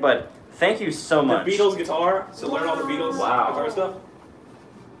regarding it. But thank you so much. The Beatles guitar, so learn all the Beatles guitar stuff.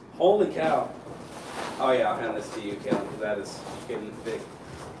 Holy cow! Oh yeah, I'll hand this to you, Caleb, because that is getting big.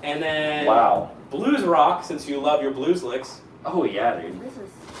 And then blues rock, since you love your blues licks. Oh yeah, dude. This is...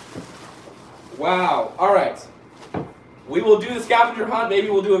 Wow. All right. We will do the scavenger hunt. Maybe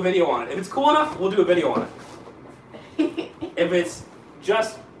we'll do a video on it. If it's cool enough, we'll do a video on it. If it's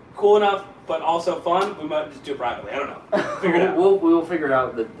just cool enough but also fun, we might just do it privately. I don't know. Figure it out. We will figure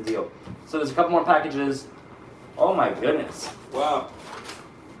out the deal. So there's a couple more packages. Oh my goodness. Wow.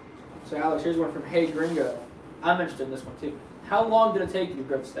 So Alex, here's one from Hey Gringo. I'm interested in this one too. How long did it take you to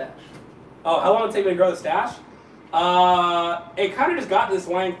grow the stash? Oh, how long did it take me to grow the stash? It kind of just got this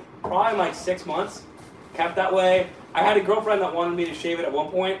length probably in like 6 months. Kept that way. I had a girlfriend that wanted me to shave it at one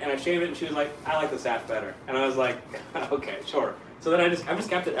point, and I shaved it, and she was like, "I like the stash better," and I was like, "Okay, sure." So then I've just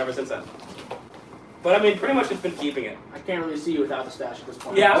kept it ever since then. But I mean, pretty much just been keeping it. I can't really see you without the stash at this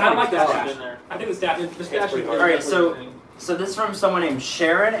point. Yeah, I like the stash. stash. I think the stash is pretty All hard. right, so this is from someone named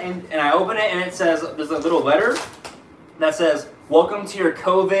Sharon, and I open it, and it says there's a little letter that says, "Welcome to your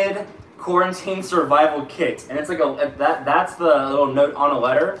COVID quarantine survival kit," and it's like that's the little note on a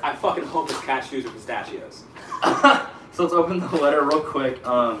letter. I fucking hope it's cashews or pistachios. So let's open the letter real quick.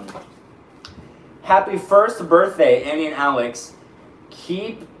 Happy first birthday, Andy and Alex.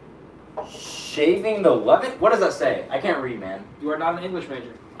 Keep shaving the love it. What does that say? I can't read, man. You are not an English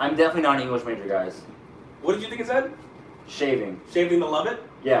major. I'm definitely not an English major, guys. What did you think it said? Shaving. Shaving the love it?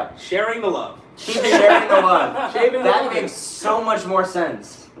 Yeah. Sharing the love. Keep sharing the love. Shaving the That love. makes so much more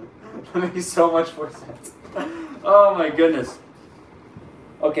sense. That makes so much more sense. Oh my goodness.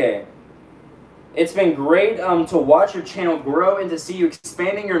 Okay. It's been great to watch your channel grow and to see you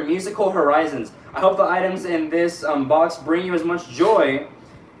expanding your musical horizons. I hope the items in this box bring you as much joy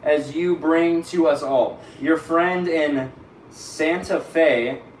as you bring to us all. Your friend in Santa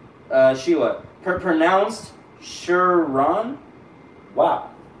Fe, Sheila, pronounced Sharon? Wow.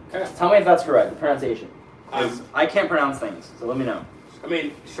 Okay. Tell me if that's correct, the pronunciation. 'Cause Um, I can't pronounce things, so let me know. I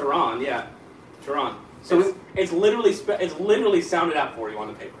mean, Sharon, yeah. Sharon. So it's literally sounded out for you on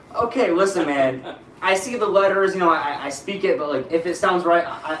the paper. Okay, listen, man. I see the letters, you know, I speak it, but like if it sounds right,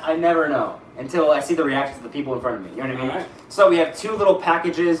 I never know until I see the reactions of the people in front of me. You know what I mean? Alright. So we have 2 little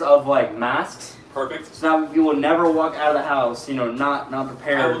packages of like masks. Perfect. So now you will never walk out of the house, you know, not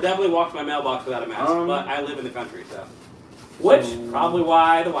prepared. I will definitely walk to my mailbox without a mask, but I live in the country, so. Which, So- probably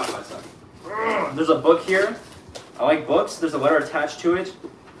why the Wi-Fi sucks. There's a book here. I like books. There's a letter attached to it.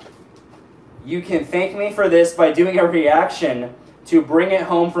 You can thank me for this by doing a reaction to Bring It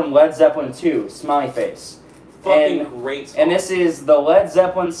Home from Led Zeppelin 2, smiley face. Fucking great song. And this is the Led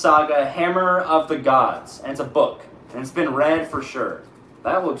Zeppelin saga, Hammer of the Gods. And it's a book. And it's been read for sure.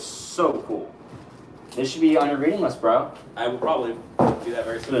 That looks so cool. This should be on your reading list, bro. I will probably do that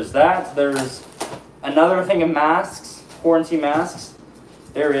very So soon. there's that. There's another thing of masks, quarantine masks.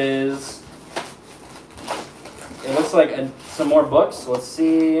 There is, it looks like some more books. Let's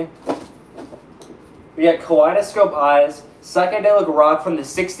see. We got Kaleidoscope Eyes, Psychedelic Rock from the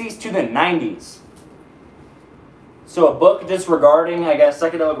 60s to the 90s. So a book just regarding, I guess,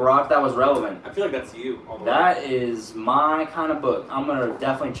 psychedelic rock that was relevant. I feel like that's you all the way. That is my kind of book. I'm going to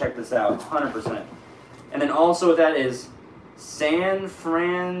definitely check this out, 100%. And then also with that is San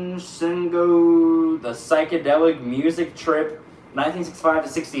Francisco, the Psychedelic Music Trip, 1965 to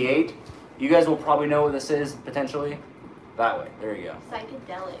 68. You guys will probably know what this is, potentially. That way. There you go.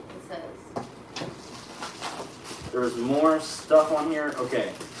 Psychedelic, it says. There's more stuff on here.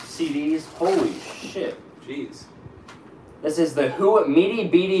 Okay. CDs. Holy shit. Jeez. This is the Who Meaty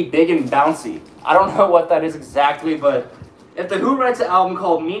Beaty Big and Bouncy. I don't know what that is exactly, but if the Who writes an album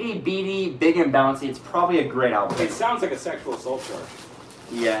called Meaty Beaty Big and Bouncy, it's probably a great album. It sounds like a sexual assault charge.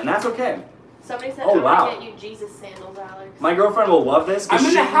 Yeah, and that's okay. Somebody said, Oh, I'm wow. gonna get you Jesus sandals, Alex. My girlfriend will love this. 'cause I'm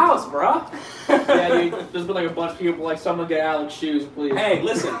in she- the house, bro. Yeah, dude, there's been like a bunch of people like, someone get Alex shoes, please. Hey,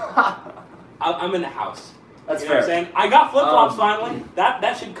 listen. I'm in the house. That's You know what I'm fair. saying? I got flip flops Um, finally.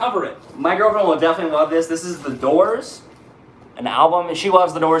 That should cover it. My girlfriend will definitely love this. This is The Doors, an album. And she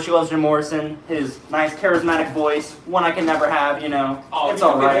loves The Doors. She loves Jim Morrison. His nice, charismatic voice. One I can never have, you know. Oh, It's you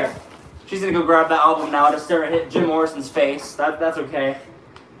gonna be alright. there? She's gonna go grab that album now to stare at Jim Morrison's face. That's okay.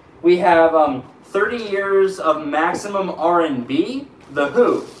 We have 30 years of maximum R&B. The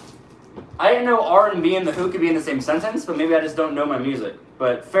Who. I didn't know R&B and The Who could be in the same sentence, but maybe I just don't know my music.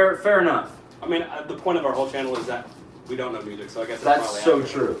 But fair enough. I mean, the point of our whole channel is that we don't know music, so I guess That's probably so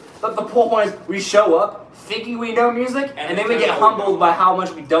accurate. true. But the whole point is we show up thinking we know music, and then we it's get kind of humbled by how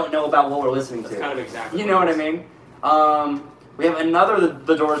much we don't know about what we're listening That's to. kind of exactly. You know what I mean? We have another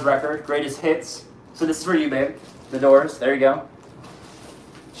The Doors record, Greatest Hits. So this is for you, babe. The Doors. There you go.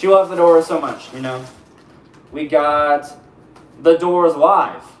 She loves The Doors so much, you know. We got The Doors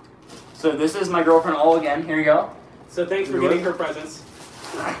Live. So this is my girlfriend all again. Here you go. So thanks for You getting ready? her presents.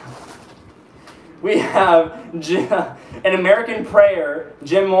 We have An American Prayer,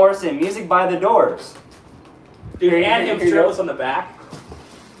 Jim Morrison, music by The Doors. Dude, Here add you him go. shirtless on the back.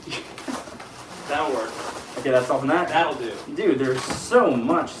 That'll work. Okay, that's all from that. That'll do. Dude, there's so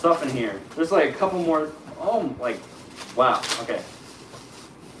much stuff in here. There's like a couple more. Oh, like, wow. Okay.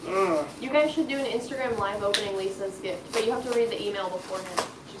 You guys should do an Instagram live opening Lisa's gift, but you have to read the email beforehand.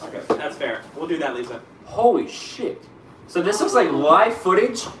 Okay. That's fair. We'll do that, Lisa. Holy shit. So this looks like live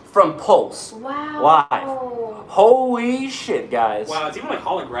footage from Pulse. Wow. Live. Holy shit, guys. Wow, it's even like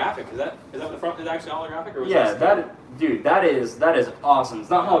holographic. Is that the front? Is it actually holographic or was Yeah, that? dude, that is awesome. It's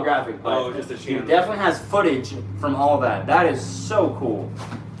not holographic, but Oh, just a sheet. it definitely has footage from all that. That is so cool.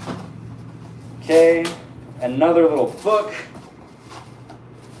 Okay, another little book.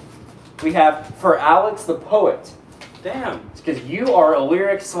 We have For Alex the Poet. Damn. Because you are a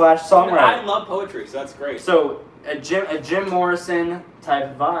lyric / songwriter. I love poetry, so that's great. So a Jim Morrison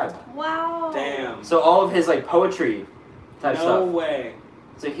type vibe. Wow. Damn. So all of his like poetry type No stuff. way.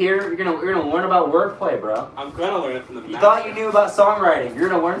 So here you're gonna learn about wordplay, bro. I'm gonna learn it from the You master. thought you knew about songwriting. You're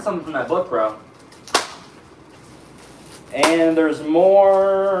gonna learn something from that book, bro. And there's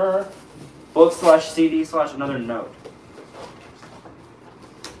more book / CD / another note.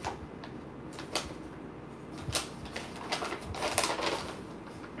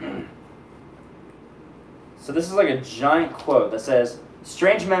 So this is like a giant quote that says,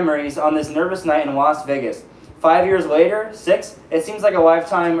 "Strange memories on this nervous night in Las Vegas. 5 years later, 6, it seems like a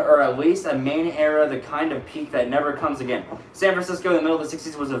lifetime or at least a main era, the kind of peak that never comes again. San Francisco in the middle of the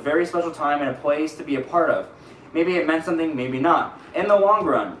 60s was a very special time and a place to be a part of. Maybe it meant something, maybe not. In the long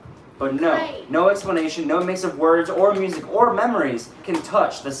run. But no, Right. no explanation, no mix of words or music or memories can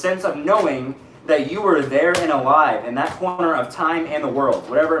touch the sense of knowing that you were there and alive in that corner of time and the world,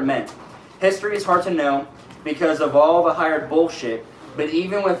 whatever it meant. History is hard to know because of all the hired bullshit, but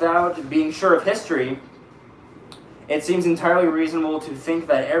even without being sure of history, it seems entirely reasonable to think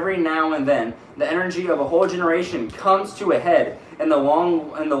that every now and then, the energy of a whole generation comes to a head in the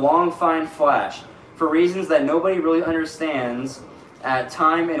long fine flash, for reasons that nobody really understands at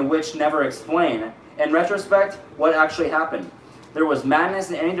time and which never explain. In retrospect, what actually happened? There was madness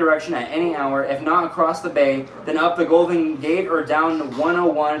in any direction at any hour, if not across the bay, then up the Golden Gate or down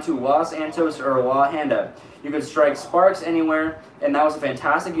 101 to Los Santos or La Honda. You could strike sparks anywhere, and that was a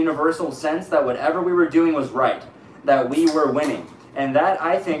fantastic universal sense that whatever we were doing was right, that we were winning. And that,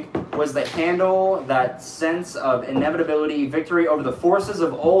 I think, was the handle, that sense of inevitability, victory over the forces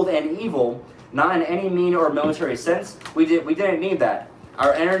of old and evil, not in any mean or military sense. We didn't need that.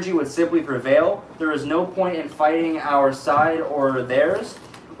 Our energy would simply prevail. There was no point in fighting our side or theirs.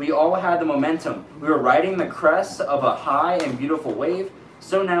 We all had the momentum. We were riding the crest of a high and beautiful wave.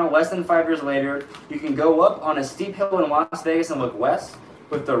 So now, less than 5 years later, you can go up on a steep hill in Las Vegas and look west.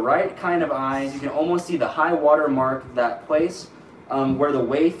 With the right kind of eyes, you can almost see the high water mark, that place where the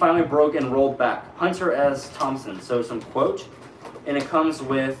wave finally broke and rolled back. Hunter S. Thompson. So some quote, and it comes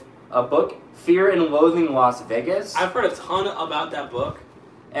with a book, Fear and Loathing Las Vegas. I've heard a ton about that book.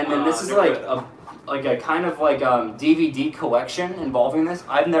 And then this is never like read it. a kind of like DVD collection involving this.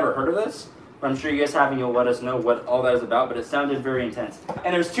 I've never heard of this, but I'm sure you guys have, and you'll let us know what all that is about. But it sounded very intense.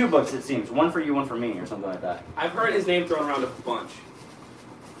 And there's 2 books, it seems. One for you, one for me, or something like that. I've heard his name thrown around a bunch.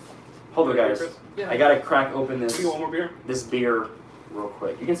 Hold it, guys. Yeah. I gotta crack open Can this you get one more beer? beer real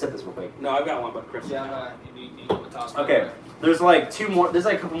quick. You can sip this real quick. No, I've got one, but Chris. Yeah, you want to toss it Okay. over There's like 2 more. There's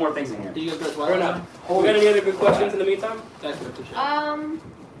like a couple more things in here. there. Do you guys go to Fair Twilight? enough. We got any other good questions in the meantime? That's good, appreciate it.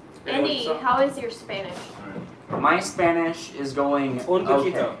 Andy, Anyone? how is your Spanish? My Spanish is going Un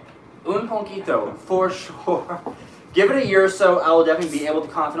poquito. okay. Un poquito, for sure. Give it a year or so, I will definitely be able to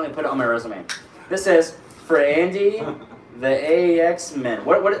confidently put it on my resume. This says, for Andy, the AAX Men.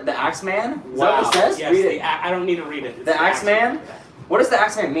 What, the Axeman? Is that what it says? Yes, Read it. I don't need to read it. It's The Axeman? What does the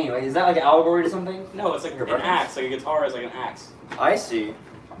Axeman mean? Like, is that like an allegory to something? No, it's like Your an reference? axe. Like a guitar is like an axe. I see.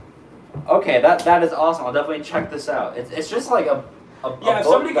 Okay, that is awesome. I'll definitely check this out. It's just like a Yeah, if book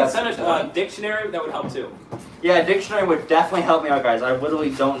somebody could that's send us blank. a dictionary, that would help too. Yeah, a dictionary would definitely help me out, guys. I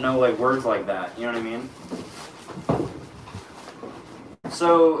literally don't know like words like that. You know what I mean?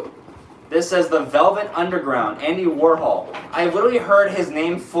 So, this says the Velvet Underground, Andy Warhol. I've literally heard his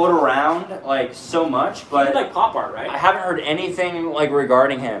name float around like so much, He did but like pop art, right? I haven't heard anything like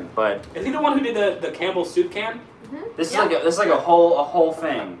regarding him. But Is he the one who did the Campbell soup can? this Yeah. is like a whole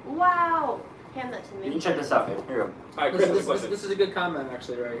thing. Wow. Hand that to You me. can check this out, babe. Here you go. All right, Chris, This, this question. this is a good comment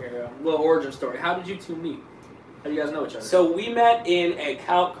actually right here. A little origin story. How did you two meet? How do you guys know each other? So we met in a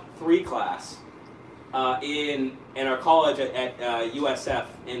Calc 3 class in our college at USF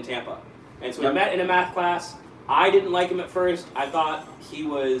in Tampa. And so we Yep. met in a math class. I didn't like him at first. I thought he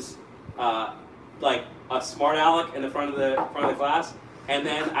was like a smart aleck in the front of the class. And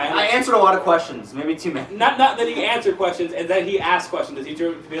then I answered a lot of questions, maybe too many. not that he answered questions, and then he asked questions. The teacher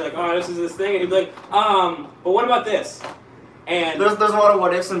would be like, "Oh, this is this thing," and he'd be like, but what about this?" And There's a lot of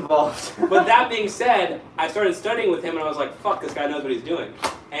what ifs involved. but that being said, I started studying with him, and I was like, "Fuck, this guy knows what he's doing."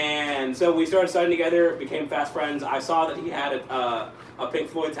 And so we started studying together, became fast friends. I saw that he had a Pink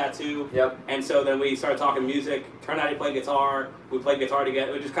Floyd tattoo, Yep. and so then we started talking music. Turned out he played guitar. We played guitar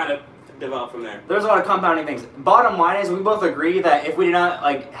together. It just kind of developed from there. There's a lot of compounding things. Bottom line is, we both agree that if we did not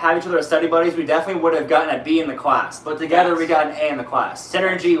like have each other as study buddies, we definitely would have gotten a B in the class. But together, Yes. we got an A in the class.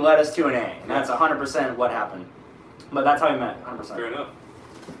 Synergy led us to an A, and that's 100% what happened. But that's how we met, 100%. Fair enough.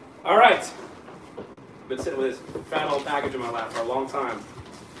 All right. Been sitting with this fat old package in my lap for a long time.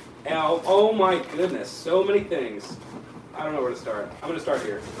 And oh my goodness, so many things. I don't know where to start. I'm gonna start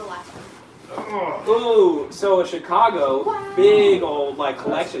here. This is the last one. Ooh, so a Chicago big old like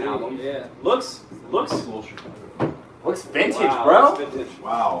collection album. Yeah. Looks Looks vintage, wow, bro. looks vintage.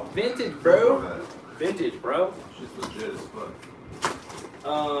 Wow. Vintage, bro. Vintage, bro. She's legit as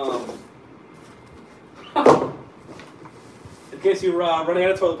In case you're running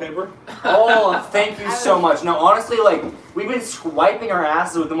out of toilet paper. Oh, thank you so much. No, honestly, like, we've been swiping our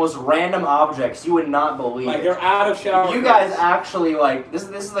asses with the most random objects you would not believe. Like they're out of shower. You guys curtains. actually, like, this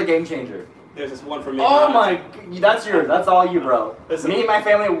is a game changer. There's this one for me. Oh my, that's yours. That's all you, bro. Listen. Me and my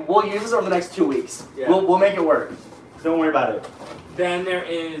family, we'll use this over the next 2 weeks. Yeah. We'll make it work. Don't worry about it. Then there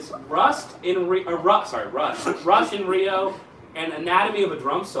is Rust in Rush in Rio, and Anatomy of a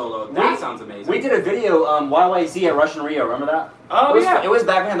Drum Solo. That sounds amazing. We did a video, YYZ at Russian Rio. Remember that? Oh it was, yeah. It was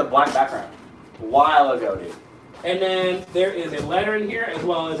back when it had the black background. A while ago, dude. And then there is a letter in here, as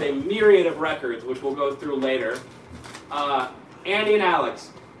well as a myriad of records, which we'll go through later. Andy and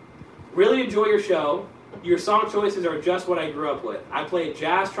Alex, really enjoy your show. Your song choices are just what I grew up with. I play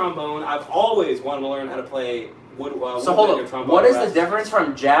jazz trombone. I've always wanted to learn how to play So hold woodwind up. trombone. What is rest. the difference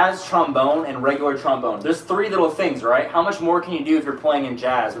from jazz trombone and regular trombone? There's 3 little things, right? How much more can you do if you're playing in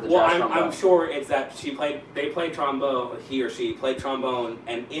jazz with a Well, jazz trombone? I'm sure it's that they played trombone, he or she played trombone,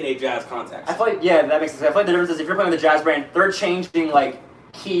 and in a jazz context. I feel like, yeah, that makes sense. I feel like the difference is if you're playing with a jazz band, they're changing like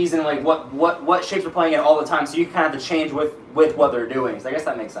keys and like what shapes they're playing in all the time, so you kind of have to change with what they're doing. So I guess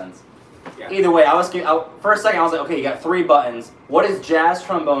that makes sense. Yeah. Either way, for a second I was like, okay, you got 3 buttons. What is jazz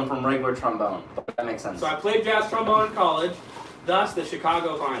trombone from regular trombone? That makes sense. So I played jazz trombone in college, thus the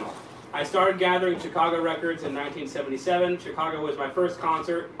Chicago vinyl. I started gathering Chicago records in 1977. Chicago was my first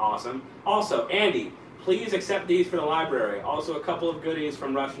concert. Awesome. Also, Andy, please accept these for the library. Also, a couple of goodies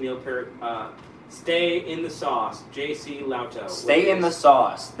from Rush Neil Peart. Stay in the sauce, J.C. Lauto. Stay in the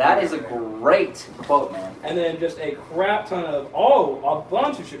sauce. That is a great quote, man. And then just a crap ton of, a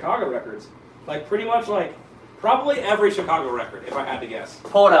bunch of Chicago records. Like, pretty much like, probably every Chicago record, if I had to guess.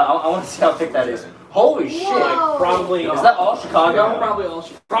 Pull it out. I want to see how thick that is. Holy shit. Whoa. Like, probably, Is that all Chicago? Yeah. Probably all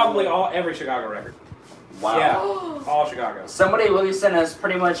shit. probably every Chicago record. Wow. Yeah, all Chicago. Somebody really sent us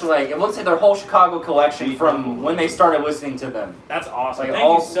pretty much like, it looks like their whole Chicago collection from when they started listening to them. That's awesome. Like,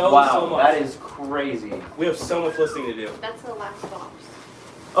 Thank you so wow, much. that is crazy. We have so much listening to do. That's the last box.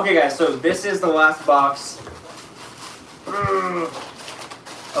 Okay guys, so this is the last box.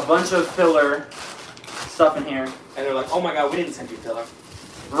 A bunch of filler stuff in here. And they're like, oh my god, we didn't send you filler.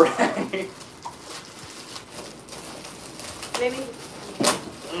 Right. Maybe.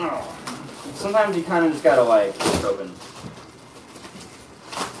 Sometimes you kind of just gotta like keep it open.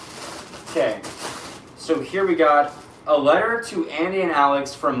 Okay, so here we got a letter to Andy and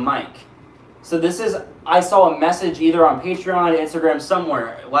Alex from Mike. So this is, I saw a message either on Patreon, Instagram,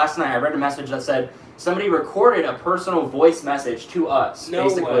 somewhere. Last night I read a message that said somebody recorded a personal voice message to us, No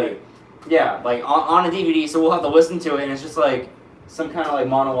basically. way. Yeah, like on a DVD, so we'll have to listen to it, and it's just like some kind of like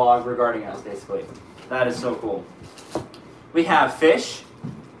monologue regarding us, basically. That is so cool. We have Fish.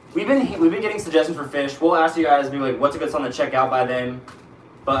 We've been getting suggestions for Fish. We'll ask you guys, be like, what's a good song to check out by them.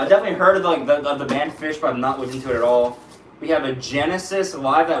 But I've definitely heard of the band Fish, but I've not listened to it at all. We have a Genesis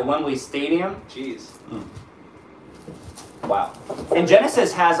live at Wembley Stadium. Jeez. Wow. And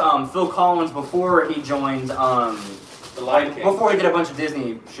Genesis has Phil Collins before he joined The Lion King. before he did a bunch of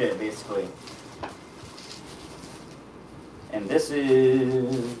Disney shit, basically. And this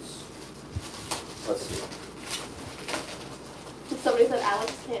is, let's see. Somebody said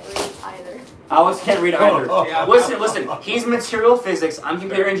Alex can't read either. Alex can't read either. Yeah. Listen. He's material physics. I'm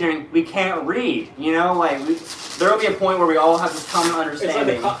computer engineering. We can't read. You know, like there will be a point where we all have this common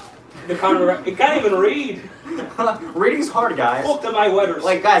understanding. It's like it can't even read. Reading's hard, guys. Book to my letters.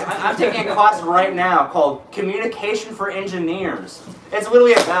 Like, guys, I'm taking a class right now called Communication for Engineers. It's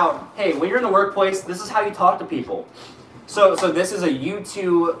literally about, hey, when you're in the workplace, this is how you talk to people. So this is a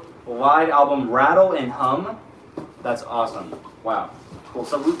U2 live album, Rattle and Hum. That's awesome. Wow. Cool.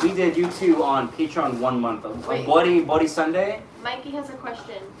 So we did U2 on Patreon 1 month. Wait. Bloody Sunday. Mikey has a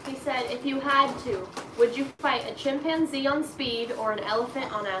question. He said, if you had to, would you fight a chimpanzee on speed or an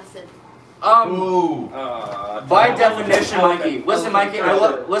elephant on acid? Ooh. By definition, Mikey. Listen, Mikey.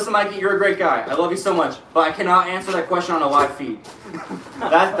 Listen, Mikey. You're a great guy. I love you so much, but I cannot answer that question on a live feed.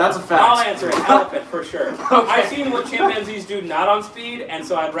 That's a fact. I'll answer it. Elephant for sure. Okay. I've seen what chimpanzees do not on speed, and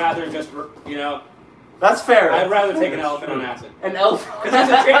so I'd rather just, That's fair. I'd rather take an elephant on acid. An elephant. Because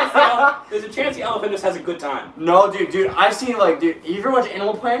there's a chance the elephant just has a good time. No, dude. I've seen you ever watch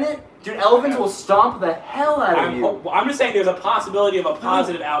Animal Planet? Dude, elephants will stomp the hell out of you. I'm just saying there's a possibility of a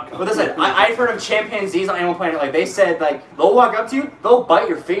positive outcome. But listen, I've heard of chimpanzees on Animal Planet. Like they said, like they'll walk up to you, they'll bite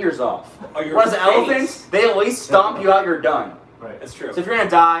your fingers off. Whereas elephants, they at least stomp you out. You're done. Right. That's true. So if you're gonna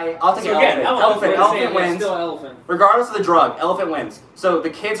die, I'll take So an again, elephant. Elephant wins. Still elephant. Regardless of the drug, elephant wins. So the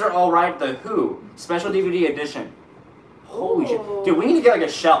kids are all right. The Who special DVD edition. Holy shit, dude! We need to get like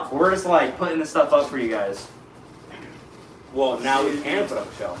a shelf. We're just like putting this stuff up for you guys. Well, now we can put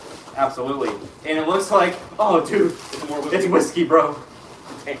up a shelf. Absolutely. And it looks like, oh, dude, it's whiskey, bro.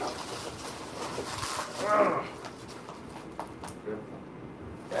 Damn.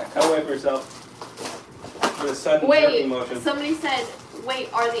 Yeah, cut away for yourself. With a sudden jerking Wait, motion. somebody said,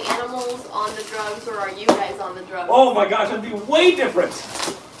 wait, are the animals on the drugs or are you guys on the drugs? Oh my gosh, that'd be way different.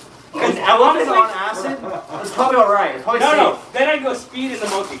 An elephant on acid? It's probably alright. It's probably safe. No. Then I'd go speed in the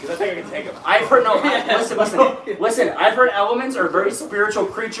monkey because I think I can take him. I've heard, listen, I've heard elements are very spiritual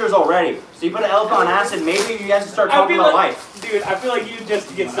creatures already. So you put an elephant on acid, maybe you guys can start I talking feel about like, life. dude, I feel like you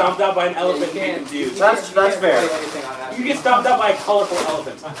just get stomped out by an elephant and be confused. That's fair. You get stomped out by a colorful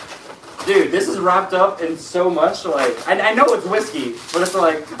elephant. Dude, this is wrapped up in so much, like, I know it's whiskey, but it's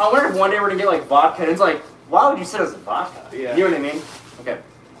like, I wonder if one day we're gonna get like vodka, and it's like, why would you say it's vodka? Yeah. You know what I mean? Okay.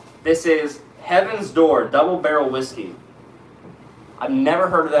 This is Heaven's Door Double Barrel Whiskey. I've never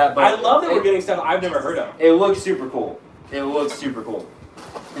heard of that, but I love that we're getting stuff I've never heard of. it looks super cool. It looks super cool.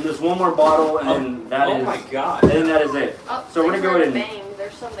 And there's one more bottle, and then that is. Oh my god. And then that is it. Oh, So we're gonna go ahead and. bang.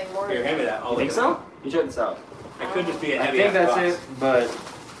 There's something more. Here, hand me that. I'll You think look at so? You check this out. it. It could just be a I heavy think that's box. it, but.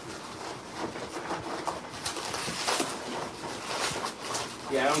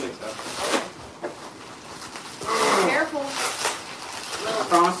 Yeah, I don't think so. Careful. I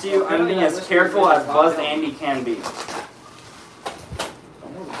promise you, I'm being as careful as Buzz Andy can be.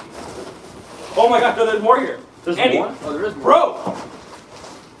 Oh my god, no, there's more here. There's Andy. more? Oh, there is more. Bro!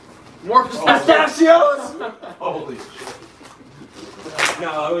 More Pistachios! Holy shit.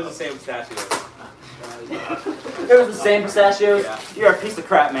 No, it was the same pistachio. It was the same pistachios. Yeah. You're a piece of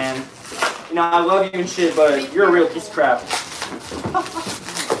crap, man. You know, I love you and shit, but you're a real piece of crap.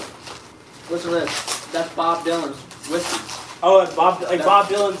 Listen to this. That's Bob Dylan's whiskey. Oh, it's Bob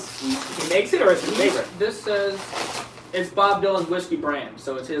Dylan's, he makes it or it's his favorite? This says it's Bob Dylan's whiskey brand,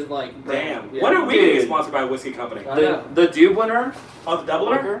 so it's his like brand. Damn. Yeah. When are we going to Dude. get sponsored by a whiskey company? I know. The Dubliner? Oh, the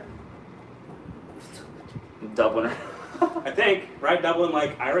Dubliner? Dubliner. I think, right? Dublin,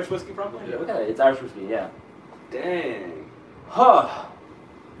 like Irish whiskey probably? Yeah. Look at it, it's Irish whiskey, yeah. Dang. Huh.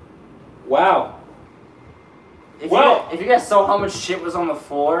 Wow. If you guys saw how much shit was on the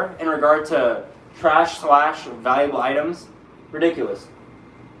floor in regard to trash / valuable items, ridiculous.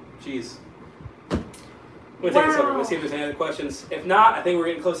 Jeez. We'll take this over. Let's see if there's any other questions. If not, I think we're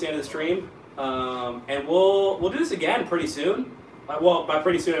getting close to the end of the stream. And we'll do this again pretty soon. Well, by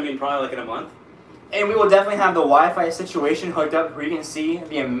pretty soon I mean probably like in a month. And we will definitely have the Wi-Fi situation hooked up where you can see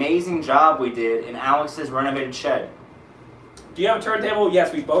the amazing job we did in Alex's renovated shed. Do you have a turntable?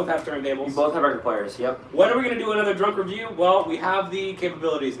 Yes, we both have turntables. We both have record players, yep. When are we going to do another drunk review? Well, we have the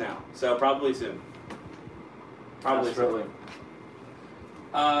capabilities now, so probably soon. Probably Absolutely. soon.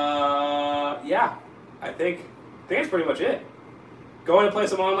 Yeah, I think that's pretty much it. Going to play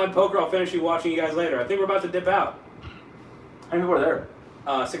some online poker. I'll finish you watching you guys later. I think we're about to dip out. How many people are there?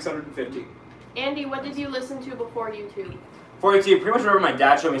 650. Andy, what did you listen to before YouTube? For you, pretty much whatever my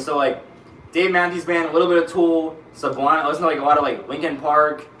dad showed me. So like, Dave Matthews Band, a little bit of Tool, Sublime. I listen to like a lot of like Linkin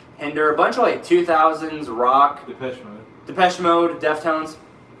Park, Hinder, a bunch of like 2000s rock. Depeche Mode, Deftones,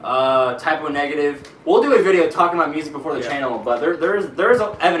 Typo Negative. We'll do a video talking about music before the channel, but there's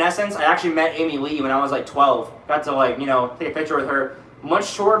Evanescence. I actually met Amy Lee when I was like 12. Got to like, you know, take a picture with her. Much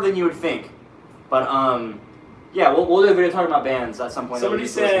shorter than you would think. But yeah, we'll do a video talking about bands at some point. Somebody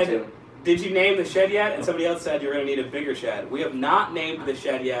said, did you name the shed yet? And somebody else said you're going to need a bigger shed. We have not named the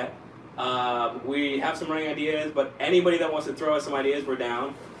shed yet. We have some running ideas, but anybody that wants to throw us some ideas, we're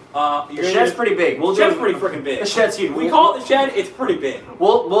down. The shed's pretty big. The shed's pretty freaking big. The shed's huge. We call it the shed. It's pretty big.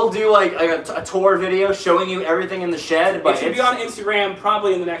 We'll do like a tour video showing you everything in the shed. But it should be on Instagram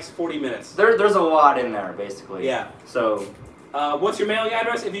probably in the next 40 minutes. There's a lot in there, basically. Yeah. So, what's your mailing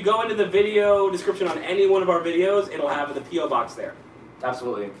address? If you go into the video description on any one of our videos, it'll have the PO box there.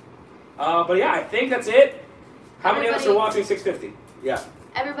 Absolutely. But yeah, I think that's it. How many of us are watching 650? Yeah.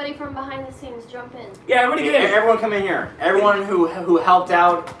 Everybody from behind the scenes, jump in. Yeah, everybody get in. Everyone come in here. Everyone who helped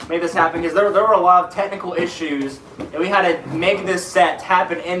out, made this happen, because there were a lot of technical issues, and we had to make this set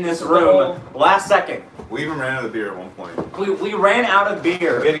happen in this room last second. We even ran out of beer at one point. We ran out of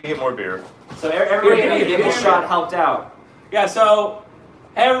beer. We had to get more beer. So everybody who gave a shot helped out. Yeah, so,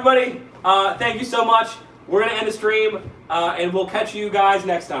 hey everybody, thank you so much. We're going to end the stream, and we'll catch you guys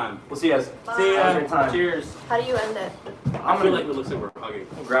next time. We'll see you guys. Bye. See ya. Have a great time. Cheers. How do you end it? I feel like it looks like we're hugging.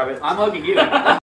 We'll grab it. I'm hugging you.